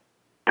have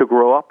to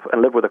grow up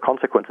and live with the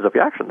consequences of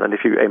your actions. And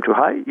if you aim too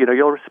high,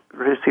 you'll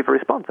receive a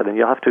response, and then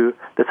you'll have to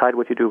decide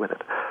what you do with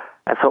it.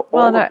 And so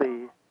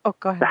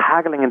the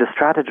haggling and the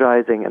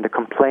strategizing and the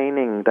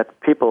complaining that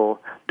people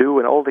do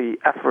and all the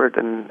effort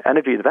and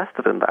energy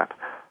invested in that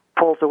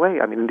falls away.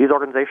 I mean, in these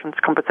organizations,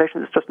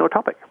 compensation is just no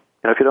topic.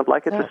 If you don't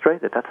like it, just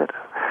trade it. That's it.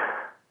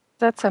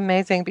 That's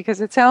amazing, because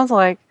it sounds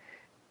like,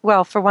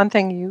 well, for one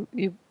thing,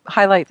 you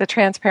highlight the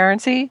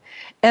transparency,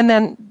 and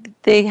then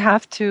they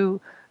have to,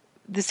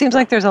 it seems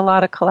like there's a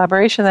lot of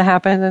collaboration that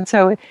happens, and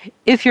so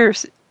if you're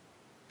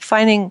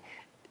finding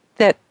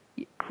that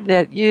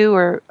you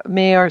or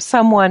me or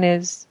someone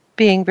is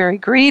being very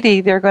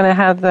greedy, they're going to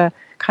have the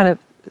kind of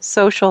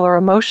social or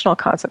emotional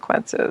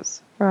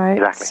consequences, right?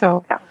 Exactly.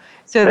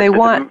 So they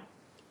want,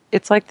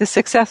 it's like the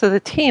success of the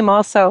team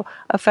also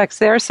affects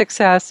their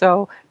success,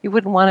 so you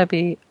wouldn't want to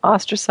be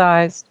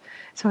ostracized.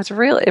 So it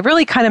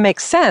really kind of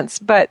makes sense,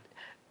 but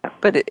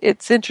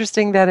it's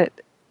interesting that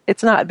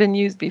it's not been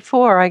used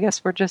before. I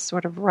guess we're just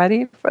sort of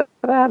ready for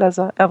that as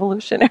an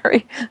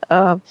evolutionary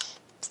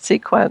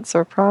sequence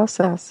or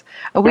process.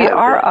 We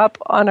are up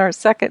on our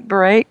second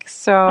break,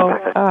 so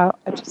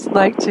I'd just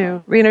like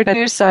to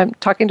reintroduce. I'm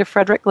talking to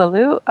Frederic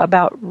Laloux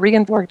about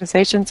reinventing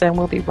organizations, and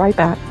we'll be right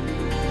back.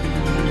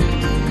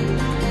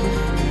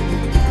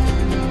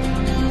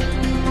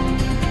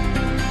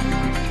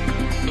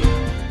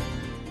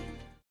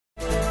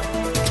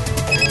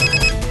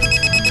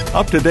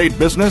 Up-to-date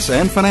business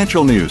and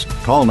financial news.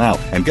 Call now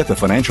and get the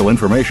financial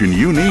information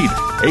you need.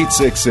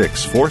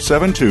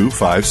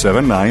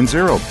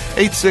 866-472-5790.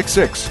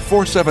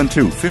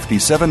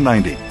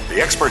 866-472-5790.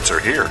 The experts are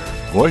here.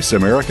 Voice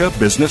America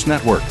Business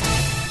Network.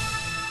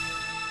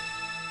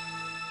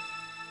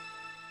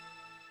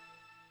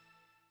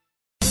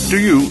 Do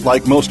you,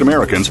 like most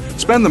Americans,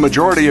 spend the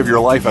majority of your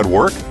life at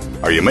work?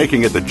 Are you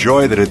making it the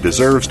joy that it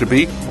deserves to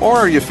be? Or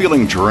are you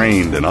feeling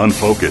drained and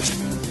unfocused?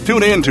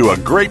 Tune in to A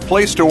Great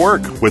Place to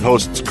Work with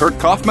hosts Kurt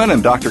Kaufman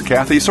and Dr.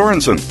 Kathy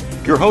Sorensen.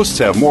 Your hosts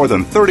have more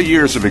than 30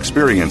 years of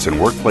experience in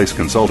workplace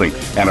consulting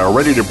and are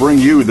ready to bring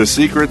you the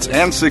secrets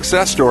and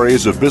success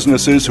stories of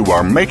businesses who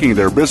are making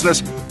their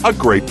business a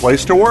great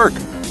place to work.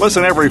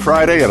 Listen every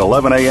Friday at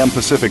 11 a.m.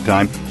 Pacific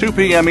Time, 2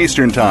 p.m.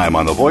 Eastern Time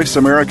on the Voice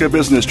America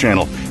Business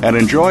Channel and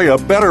enjoy a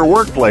better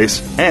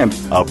workplace and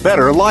a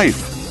better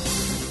life.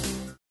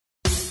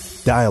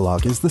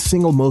 Dialogue is the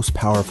single most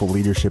powerful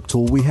leadership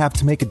tool we have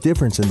to make a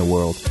difference in the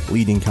world.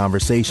 Leading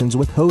Conversations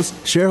with host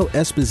Cheryl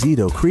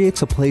Esposito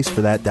creates a place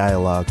for that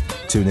dialogue.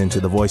 Tune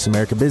into the Voice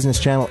America Business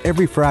Channel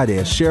every Friday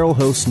as Cheryl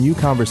hosts new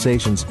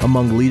conversations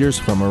among leaders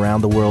from around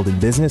the world in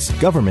business,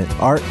 government,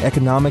 art,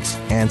 economics,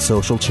 and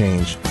social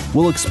change.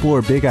 We'll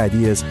explore big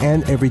ideas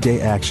and everyday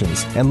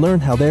actions and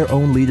learn how their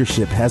own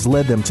leadership has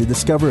led them to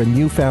discover a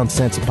newfound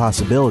sense of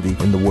possibility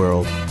in the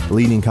world.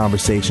 Leading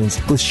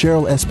Conversations with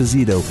Cheryl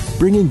Esposito,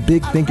 bringing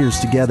big thinkers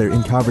together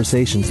in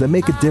conversations that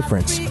make a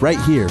difference right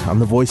here on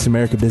the Voice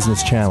America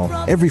Business Channel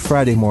every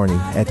Friday morning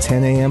at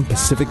 10 a.m.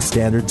 Pacific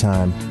Standard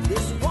Time.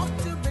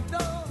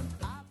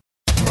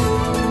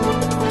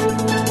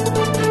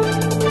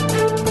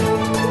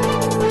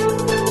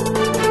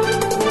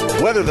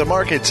 Whether the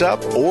market's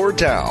up or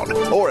down,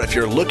 or if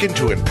you're looking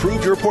to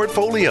improve your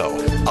portfolio,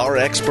 our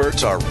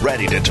experts are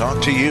ready to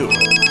talk to you.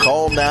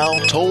 Call now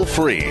toll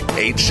free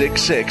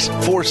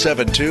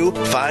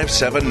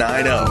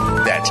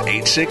 866-472-5790. That's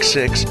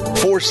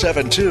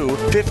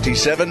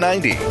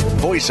 866-472-5790.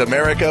 Voice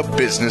America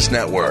Business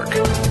Network.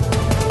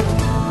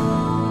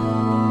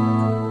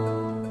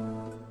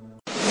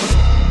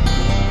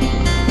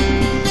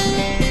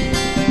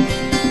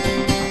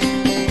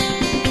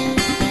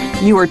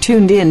 You are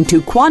tuned in to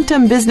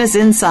Quantum Business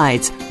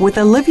Insights with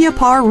Olivia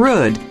Parr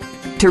Rudd.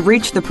 To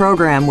reach the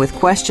program with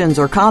questions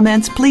or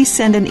comments, please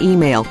send an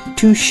email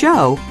to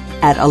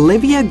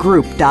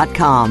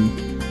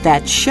show@oliviagroup.com.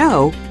 That's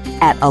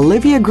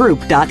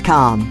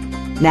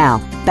show@oliviagroup.com.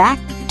 Now, back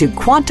to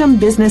Quantum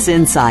Business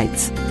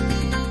Insights.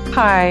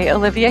 Hi,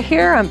 Olivia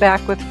here. I'm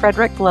back with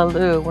Frederic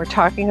Laloux. We're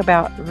talking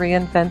about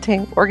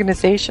reinventing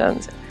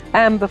organizations.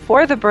 And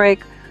before the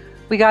break,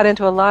 we got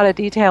into a lot of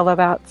detail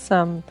about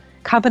some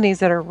companies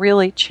that are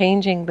really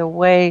changing the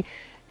way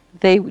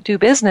they do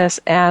business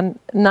and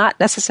not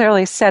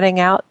necessarily setting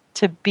out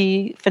to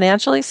be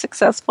financially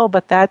successful,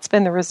 but that's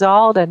been the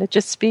result, and it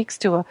just speaks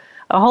to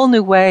a whole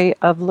new way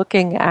of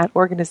looking at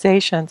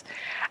organizations.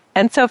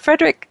 And so,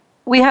 Frederic,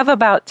 we have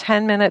about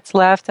 10 minutes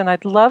left, and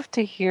I'd love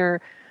to hear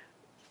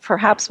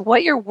perhaps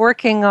what you're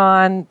working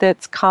on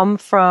that's come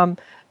from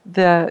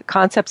the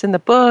concepts in the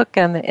book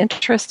and the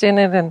interest in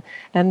it,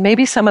 and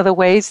maybe some of the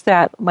ways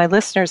that my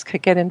listeners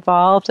could get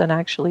involved and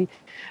actually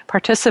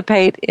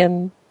participate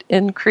in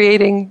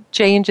creating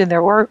change in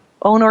their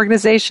own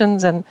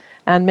organizations and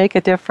make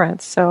a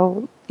difference.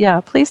 So,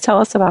 yeah, please tell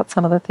us about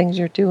some of the things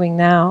you're doing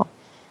now.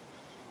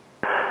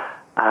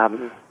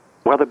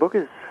 Well, the book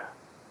is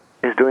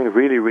doing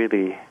really,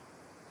 really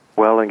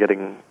well and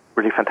getting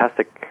really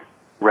fantastic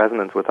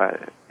resonance with.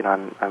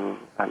 I'm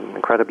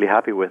incredibly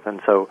happy with,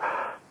 and so.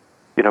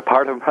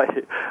 Part of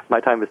my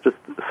time is just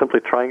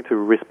simply trying to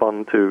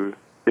respond to,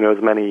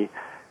 as many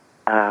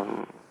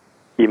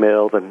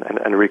emails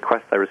and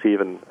requests I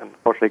receive, and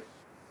unfortunately,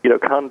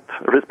 can't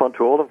respond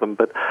to all of them.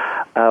 But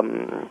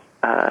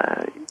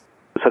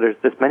so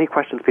there's many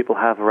questions people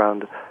have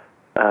around,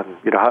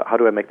 how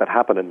do I make that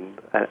happen?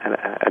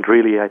 And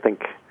really, I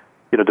think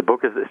the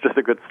book is just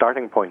a good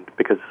starting point,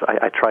 because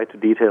I try to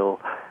detail,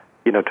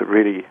 to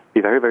really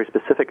be very, very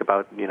specific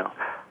about,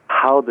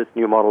 how this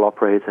new model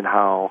operates and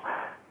how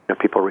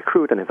people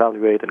recruit and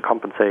evaluate and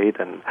compensate,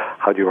 and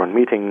how do you run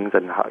meetings,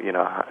 and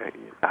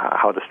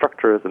how the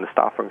structures and the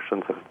staff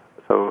functions, and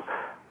so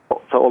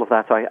all of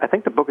that. So I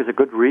think the book is a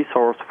good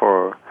resource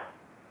for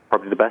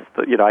probably the best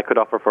I could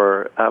offer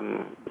for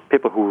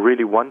people who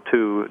really want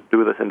to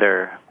do this in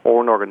their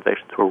own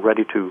organizations, who are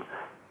ready to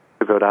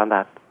go down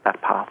that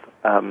path.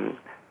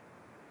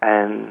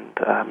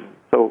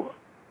 So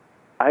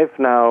I've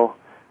now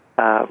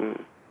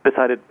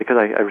decided, because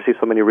I received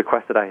so many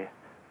requests, that I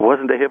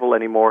wasn't able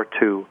anymore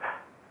to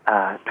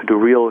do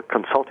real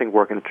consulting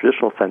work in the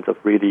traditional sense of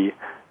really,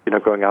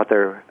 going out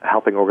there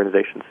helping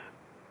organizations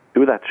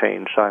do that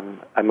change. So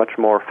I'm much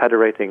more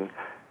federating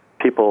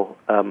people,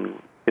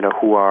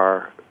 who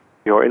are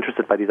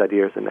interested by these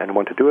ideas and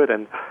want to do it,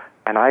 and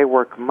I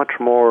work much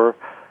more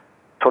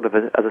sort of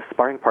as a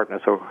sparring partner.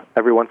 So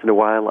every once in a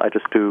while, I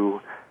just do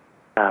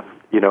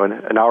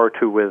an hour or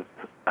two with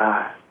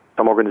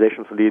some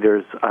organizations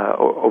leaders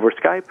over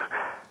Skype,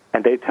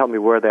 and they tell me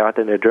where they are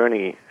in their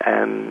journey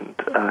and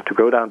to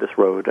go down this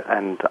road,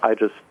 and I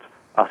just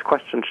ask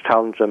questions,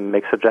 challenge them,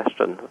 make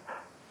suggestions,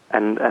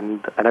 and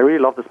I really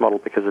love this model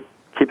because it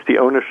keeps the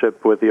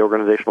ownership with the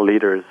organizational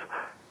leaders,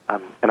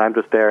 and I'm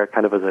just there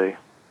kind of as a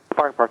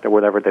sparring partner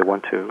whenever they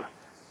want to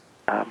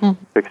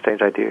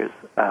exchange ideas.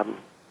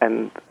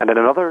 And then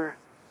another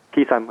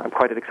piece I'm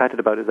quite excited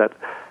about is that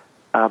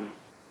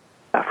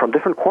from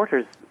different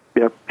quarters,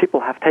 people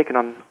have taken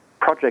on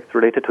projects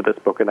related to this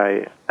book, and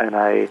I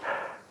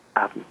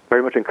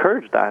very much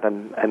encourage that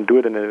and do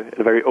it in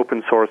a very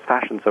open source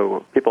fashion.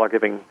 So people are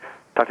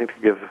starting to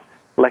give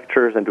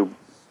lectures and do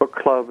book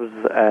clubs,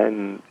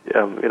 and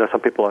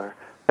some people are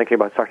thinking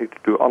about starting to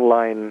do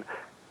online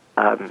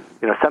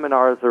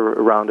seminars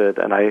around it.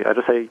 And I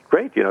just say,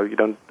 great, you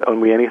don't owe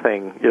me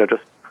anything,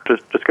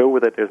 just go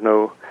with it. There's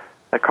no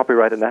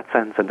copyright in that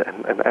sense,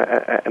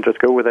 and just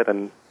go with it.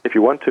 And if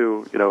you want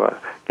to,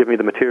 give me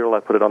the material, I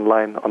put it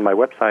online on my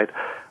website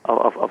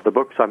of the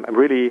book. So I'm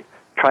really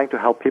trying to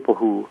help people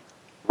who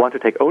want to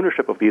take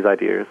ownership of these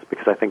ideas,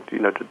 because I think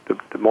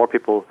the more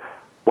people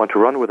want to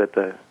run with it,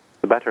 the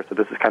better. So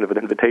this is kind of an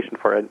invitation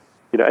for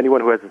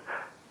anyone who has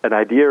an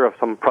idea of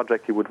some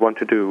project he would want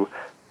to do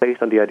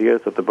based on the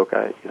ideas of the book.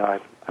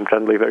 I'm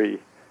generally very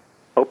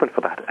open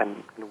for that.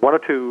 And one or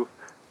two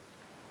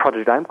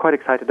projects I'm quite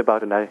excited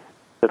about, and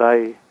that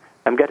I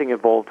am getting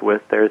involved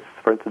with. There's,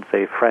 for instance,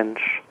 a French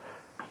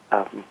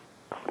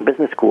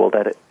business school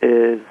that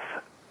is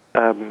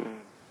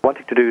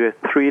wanting to do a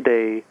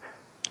 3-day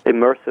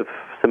immersive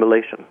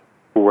simulation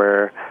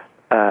where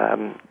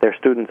their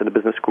students in the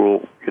business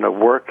school,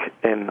 work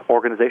in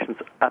organizations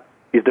at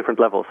these different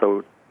levels.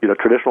 So,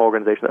 traditional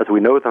organizations as we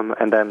know them,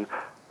 and then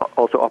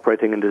also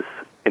operating in this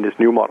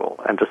new model,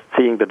 and just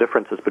seeing the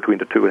differences between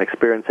the two and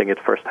experiencing it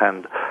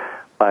firsthand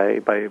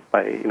by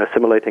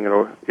simulating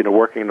or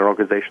working in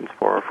organizations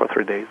for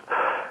 3 days.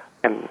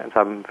 And so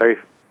I'm very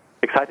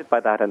excited by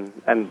that,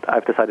 and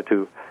I've decided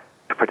to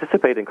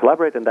participate and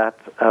collaborate in that,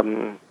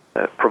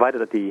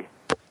 provided that the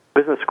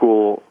business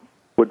school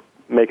would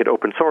make it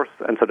open source,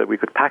 and so that we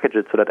could package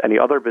it so that any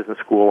other business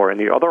school or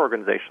any other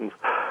organizations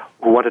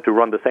who wanted to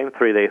run the same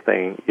 3-day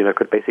thing,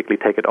 could basically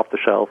take it off the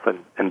shelf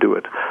and do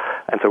it.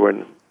 And so we're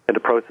in the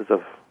process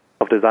of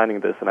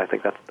designing this, and I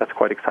think that's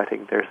quite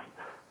exciting.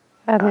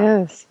 That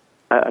is.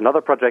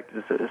 Another project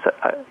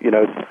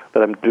that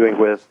I'm doing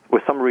with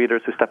some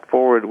readers who stepped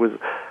forward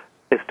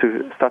is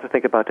to start to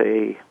think about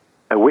a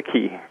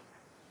wiki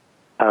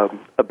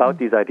about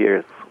these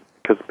ideas,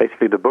 because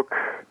basically the book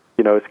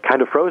is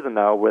kind of frozen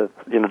now with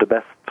the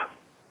best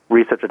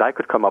research that I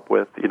could come up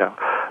with,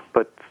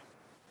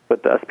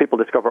 but as people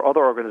discover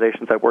other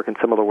organizations that work in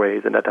similar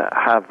ways and that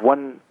have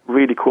one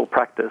really cool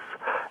practice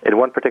in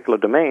one particular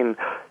domain,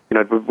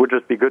 it would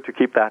just be good to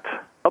keep that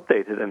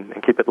updated and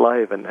keep it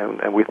live.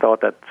 And we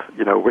thought that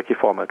wiki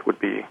format would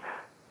be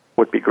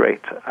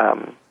great.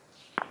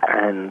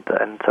 And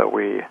so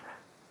we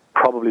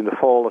probably in the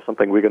fall or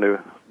something, we're going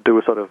to do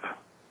a sort of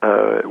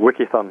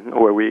wikithon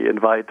where we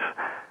invite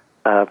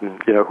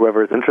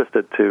whoever is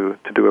interested to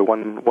do a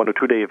 1 or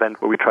 2 day event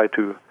where we try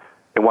to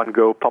in one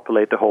go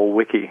populate the whole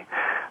wiki.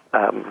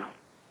 And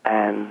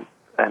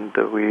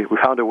we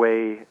found a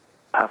way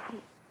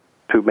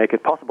to make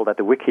it possible that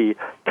the wiki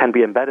can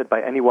be embedded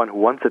by anyone who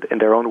wants it in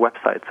their own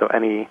website. So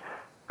any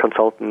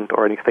consultant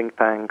or any think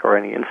tank or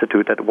any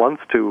institute that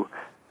wants to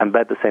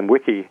embed the same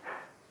wiki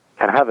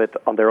can have it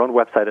on their own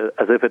website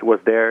as if it was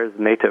theirs,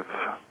 native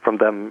from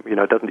them.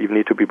 It doesn't even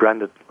need to be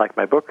branded like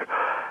my book.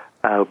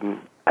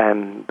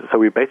 And so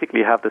we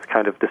basically have this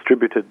kind of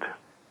distributed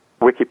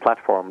wiki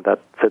platform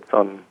that sits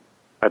on,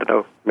 I don't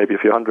know, maybe a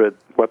few hundred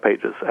web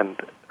pages. And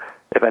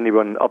if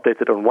anyone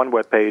updates it on one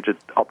web page, it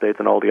updates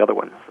on all the other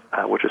ones,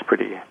 which is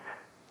pretty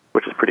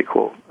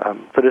cool.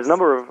 So there's a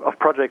number of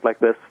projects like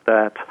this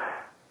that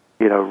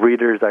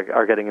readers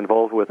are getting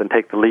involved with and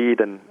take the lead,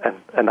 and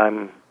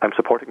I'm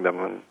supporting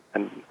them.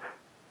 And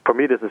for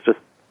me, this is just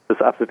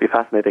absolutely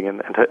fascinating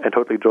and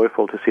totally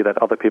joyful to see that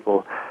other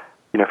people,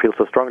 feel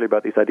so strongly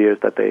about these ideas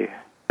that they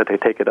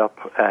take it up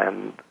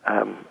and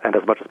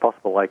as much as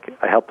possible, like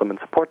I help them and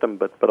support them,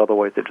 but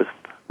otherwise they just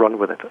run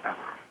with it.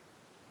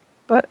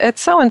 But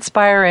it's so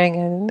inspiring,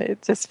 and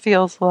it just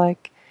feels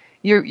like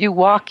you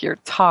walk your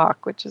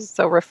talk, which is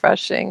so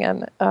refreshing.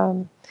 And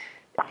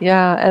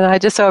and I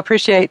just so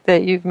appreciate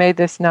that you've made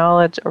this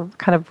knowledge or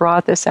kind of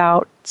brought this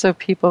out so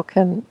people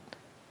can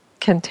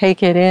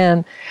take it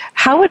in.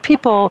 How would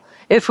people,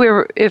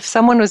 if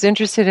someone was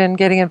interested in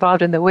getting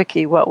involved in the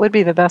wiki, what would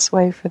be the best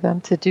way for them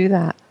to do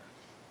that?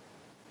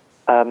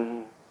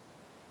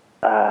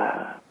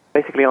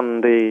 Basically,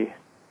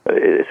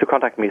 is to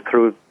contact me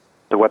through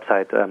the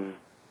website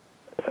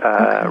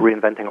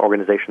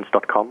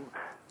reinventingorganizations.com.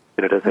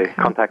 There's a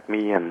contact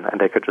me, and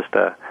they could just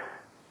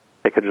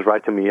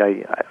write to me.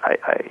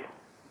 I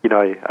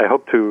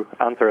hope to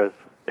answer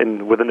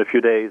within a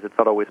few days. It's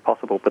not always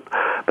possible, but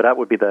that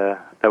would be I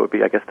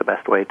guess the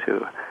best way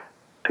to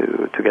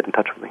get in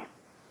touch with me.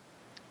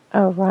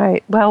 Oh,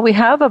 right. Well, we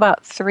have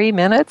about 3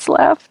 minutes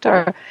left,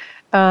 or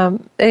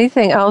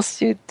anything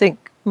else you think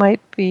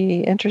might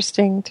be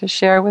interesting to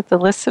share with the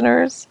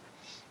listeners?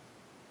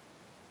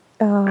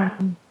 Let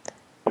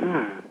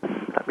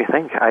me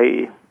think.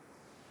 I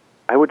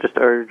would just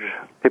urge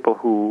people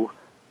who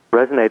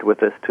resonate with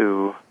this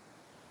to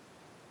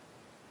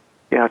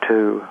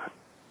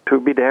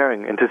be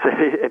daring and to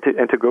say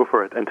and to go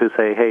for it and to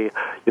say, hey,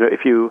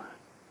 if you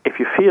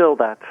feel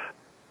that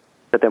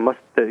there must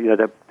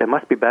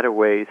be better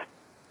ways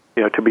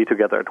to be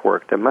together at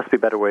work. There must be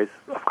better ways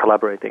of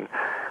collaborating.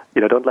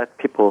 Don't let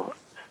people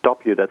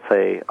stop you that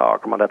say, oh,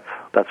 come on,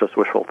 that's just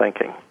wishful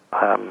thinking.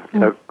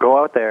 Go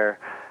out there,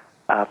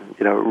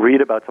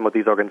 read about some of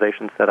these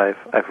organizations that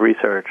I've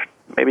researched.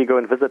 Maybe go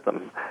and visit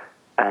them,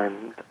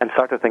 and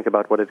start to think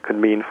about what it could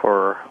mean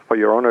for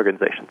your own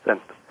organizations.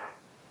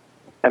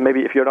 And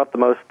maybe if you're not the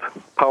most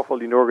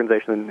powerful in your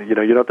organization,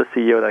 you're not the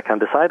CEO that can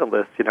decide on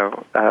this.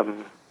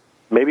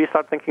 Maybe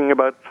start thinking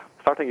about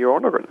starting your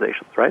own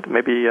organizations, right?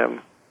 Maybe if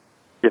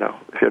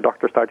you're a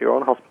doctor, start your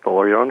own hospital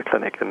or your own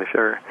clinic, and if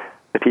you're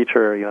a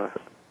teacher,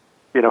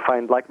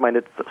 find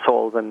like-minded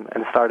souls and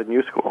start a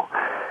new school.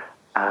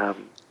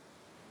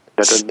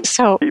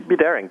 So be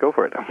daring, go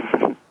for it.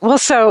 Well,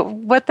 so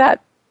what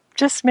that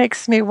just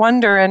makes me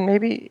wonder, and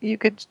maybe you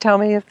could tell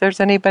me if there's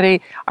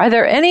anybody, are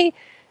there any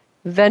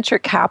venture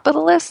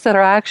capitalists that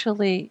are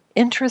actually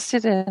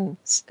interested in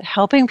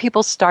helping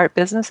people start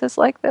businesses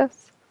like this?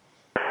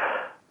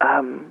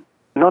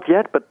 Not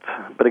yet, but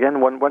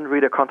again, one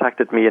reader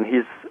contacted me, and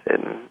he's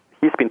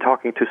been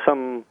talking to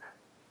some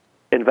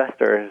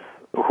investors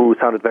who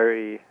sounded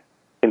very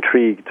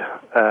intrigued.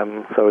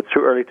 So it's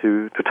too early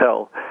to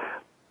tell.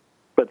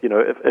 But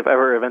if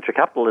ever a venture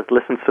capitalist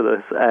listens to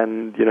this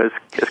and is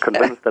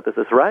convinced that this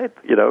is right,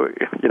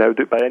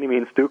 by any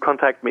means do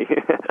contact me,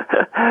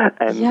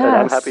 and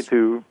I'm happy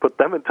to put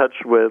them in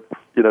touch with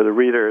the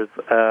readers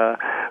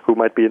who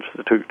might be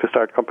interested to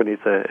start companies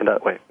in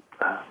that way.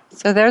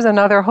 So there's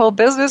another whole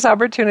business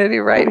opportunity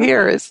right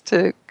here, is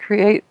to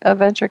create a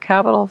venture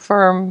capital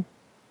firm.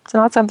 It's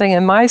not something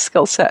in my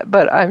skill set,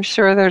 but I'm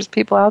sure there's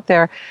people out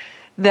there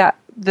that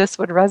this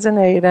would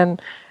resonate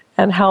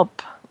and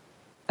help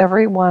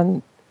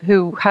everyone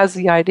who has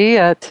the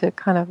idea to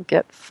kind of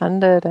get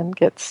funded and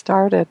get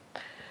started.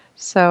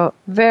 So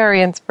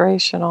very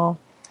inspirational.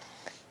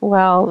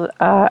 Well,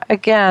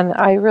 again,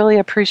 I really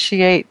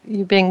appreciate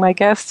you being my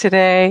guest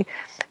today.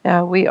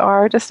 We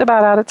are just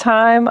about out of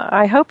time.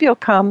 I hope you'll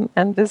come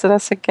and visit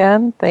us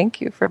again.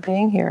 Thank you for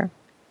being here.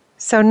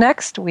 So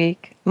next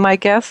week, my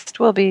guest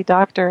will be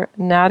Dr.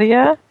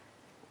 Nadia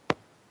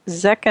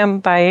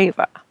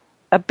Zekembayeva,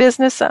 a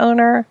business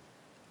owner,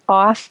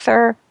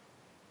 author,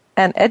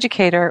 and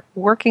educator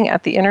working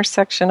at the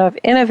intersection of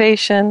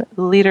innovation,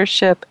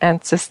 leadership,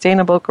 and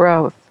sustainable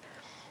growth.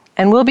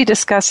 And we'll be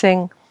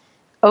discussing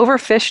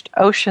overfished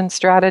ocean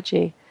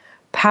strategy,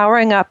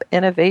 powering up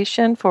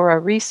innovation for a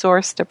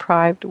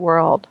resource-deprived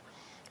world.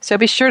 So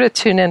be sure to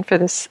tune in for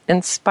this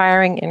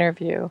inspiring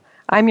interview.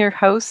 I'm your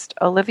host,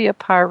 Olivia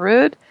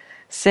Parr-Rud,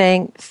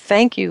 saying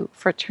thank you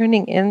for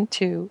tuning in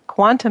to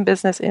Quantum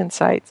Business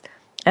Insights,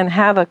 and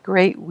have a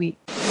great week.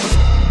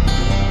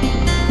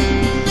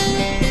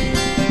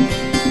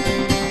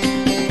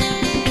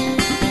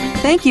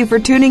 Thank you for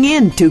tuning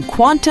in to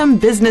Quantum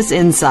Business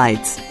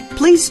Insights.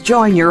 Please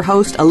join your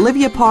host,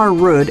 Olivia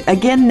Parr-Rud,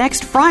 again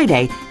next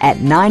Friday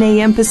at 9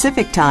 a.m.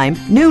 Pacific Time,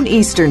 noon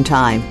Eastern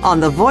Time on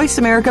the Voice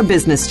America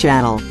Business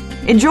Channel.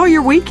 Enjoy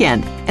your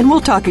weekend, and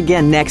we'll talk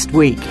again next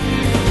week.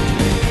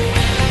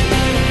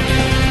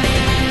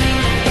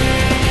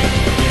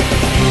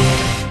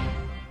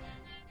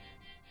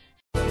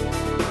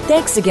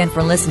 Thanks again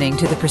for listening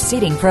to the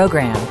preceding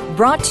program,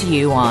 brought to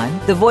you on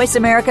the Voice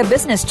America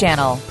Business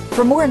Channel.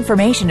 For more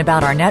information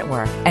about our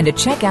network and to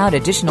check out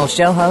additional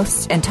show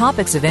hosts and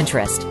topics of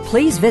interest,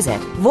 please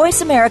visit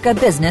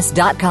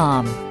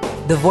voiceamericabusiness.com.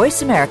 The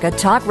Voice America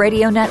Talk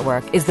Radio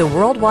Network is the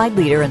worldwide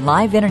leader in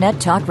live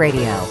Internet talk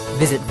radio.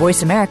 Visit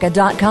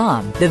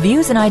voiceamerica.com. The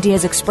views and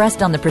ideas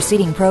expressed on the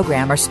preceding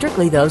program are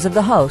strictly those of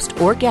the host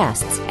or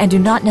guests and do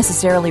not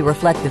necessarily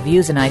reflect the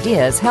views and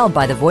ideas held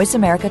by the Voice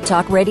America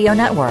Talk Radio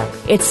Network,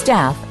 its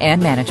staff,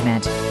 and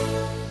management.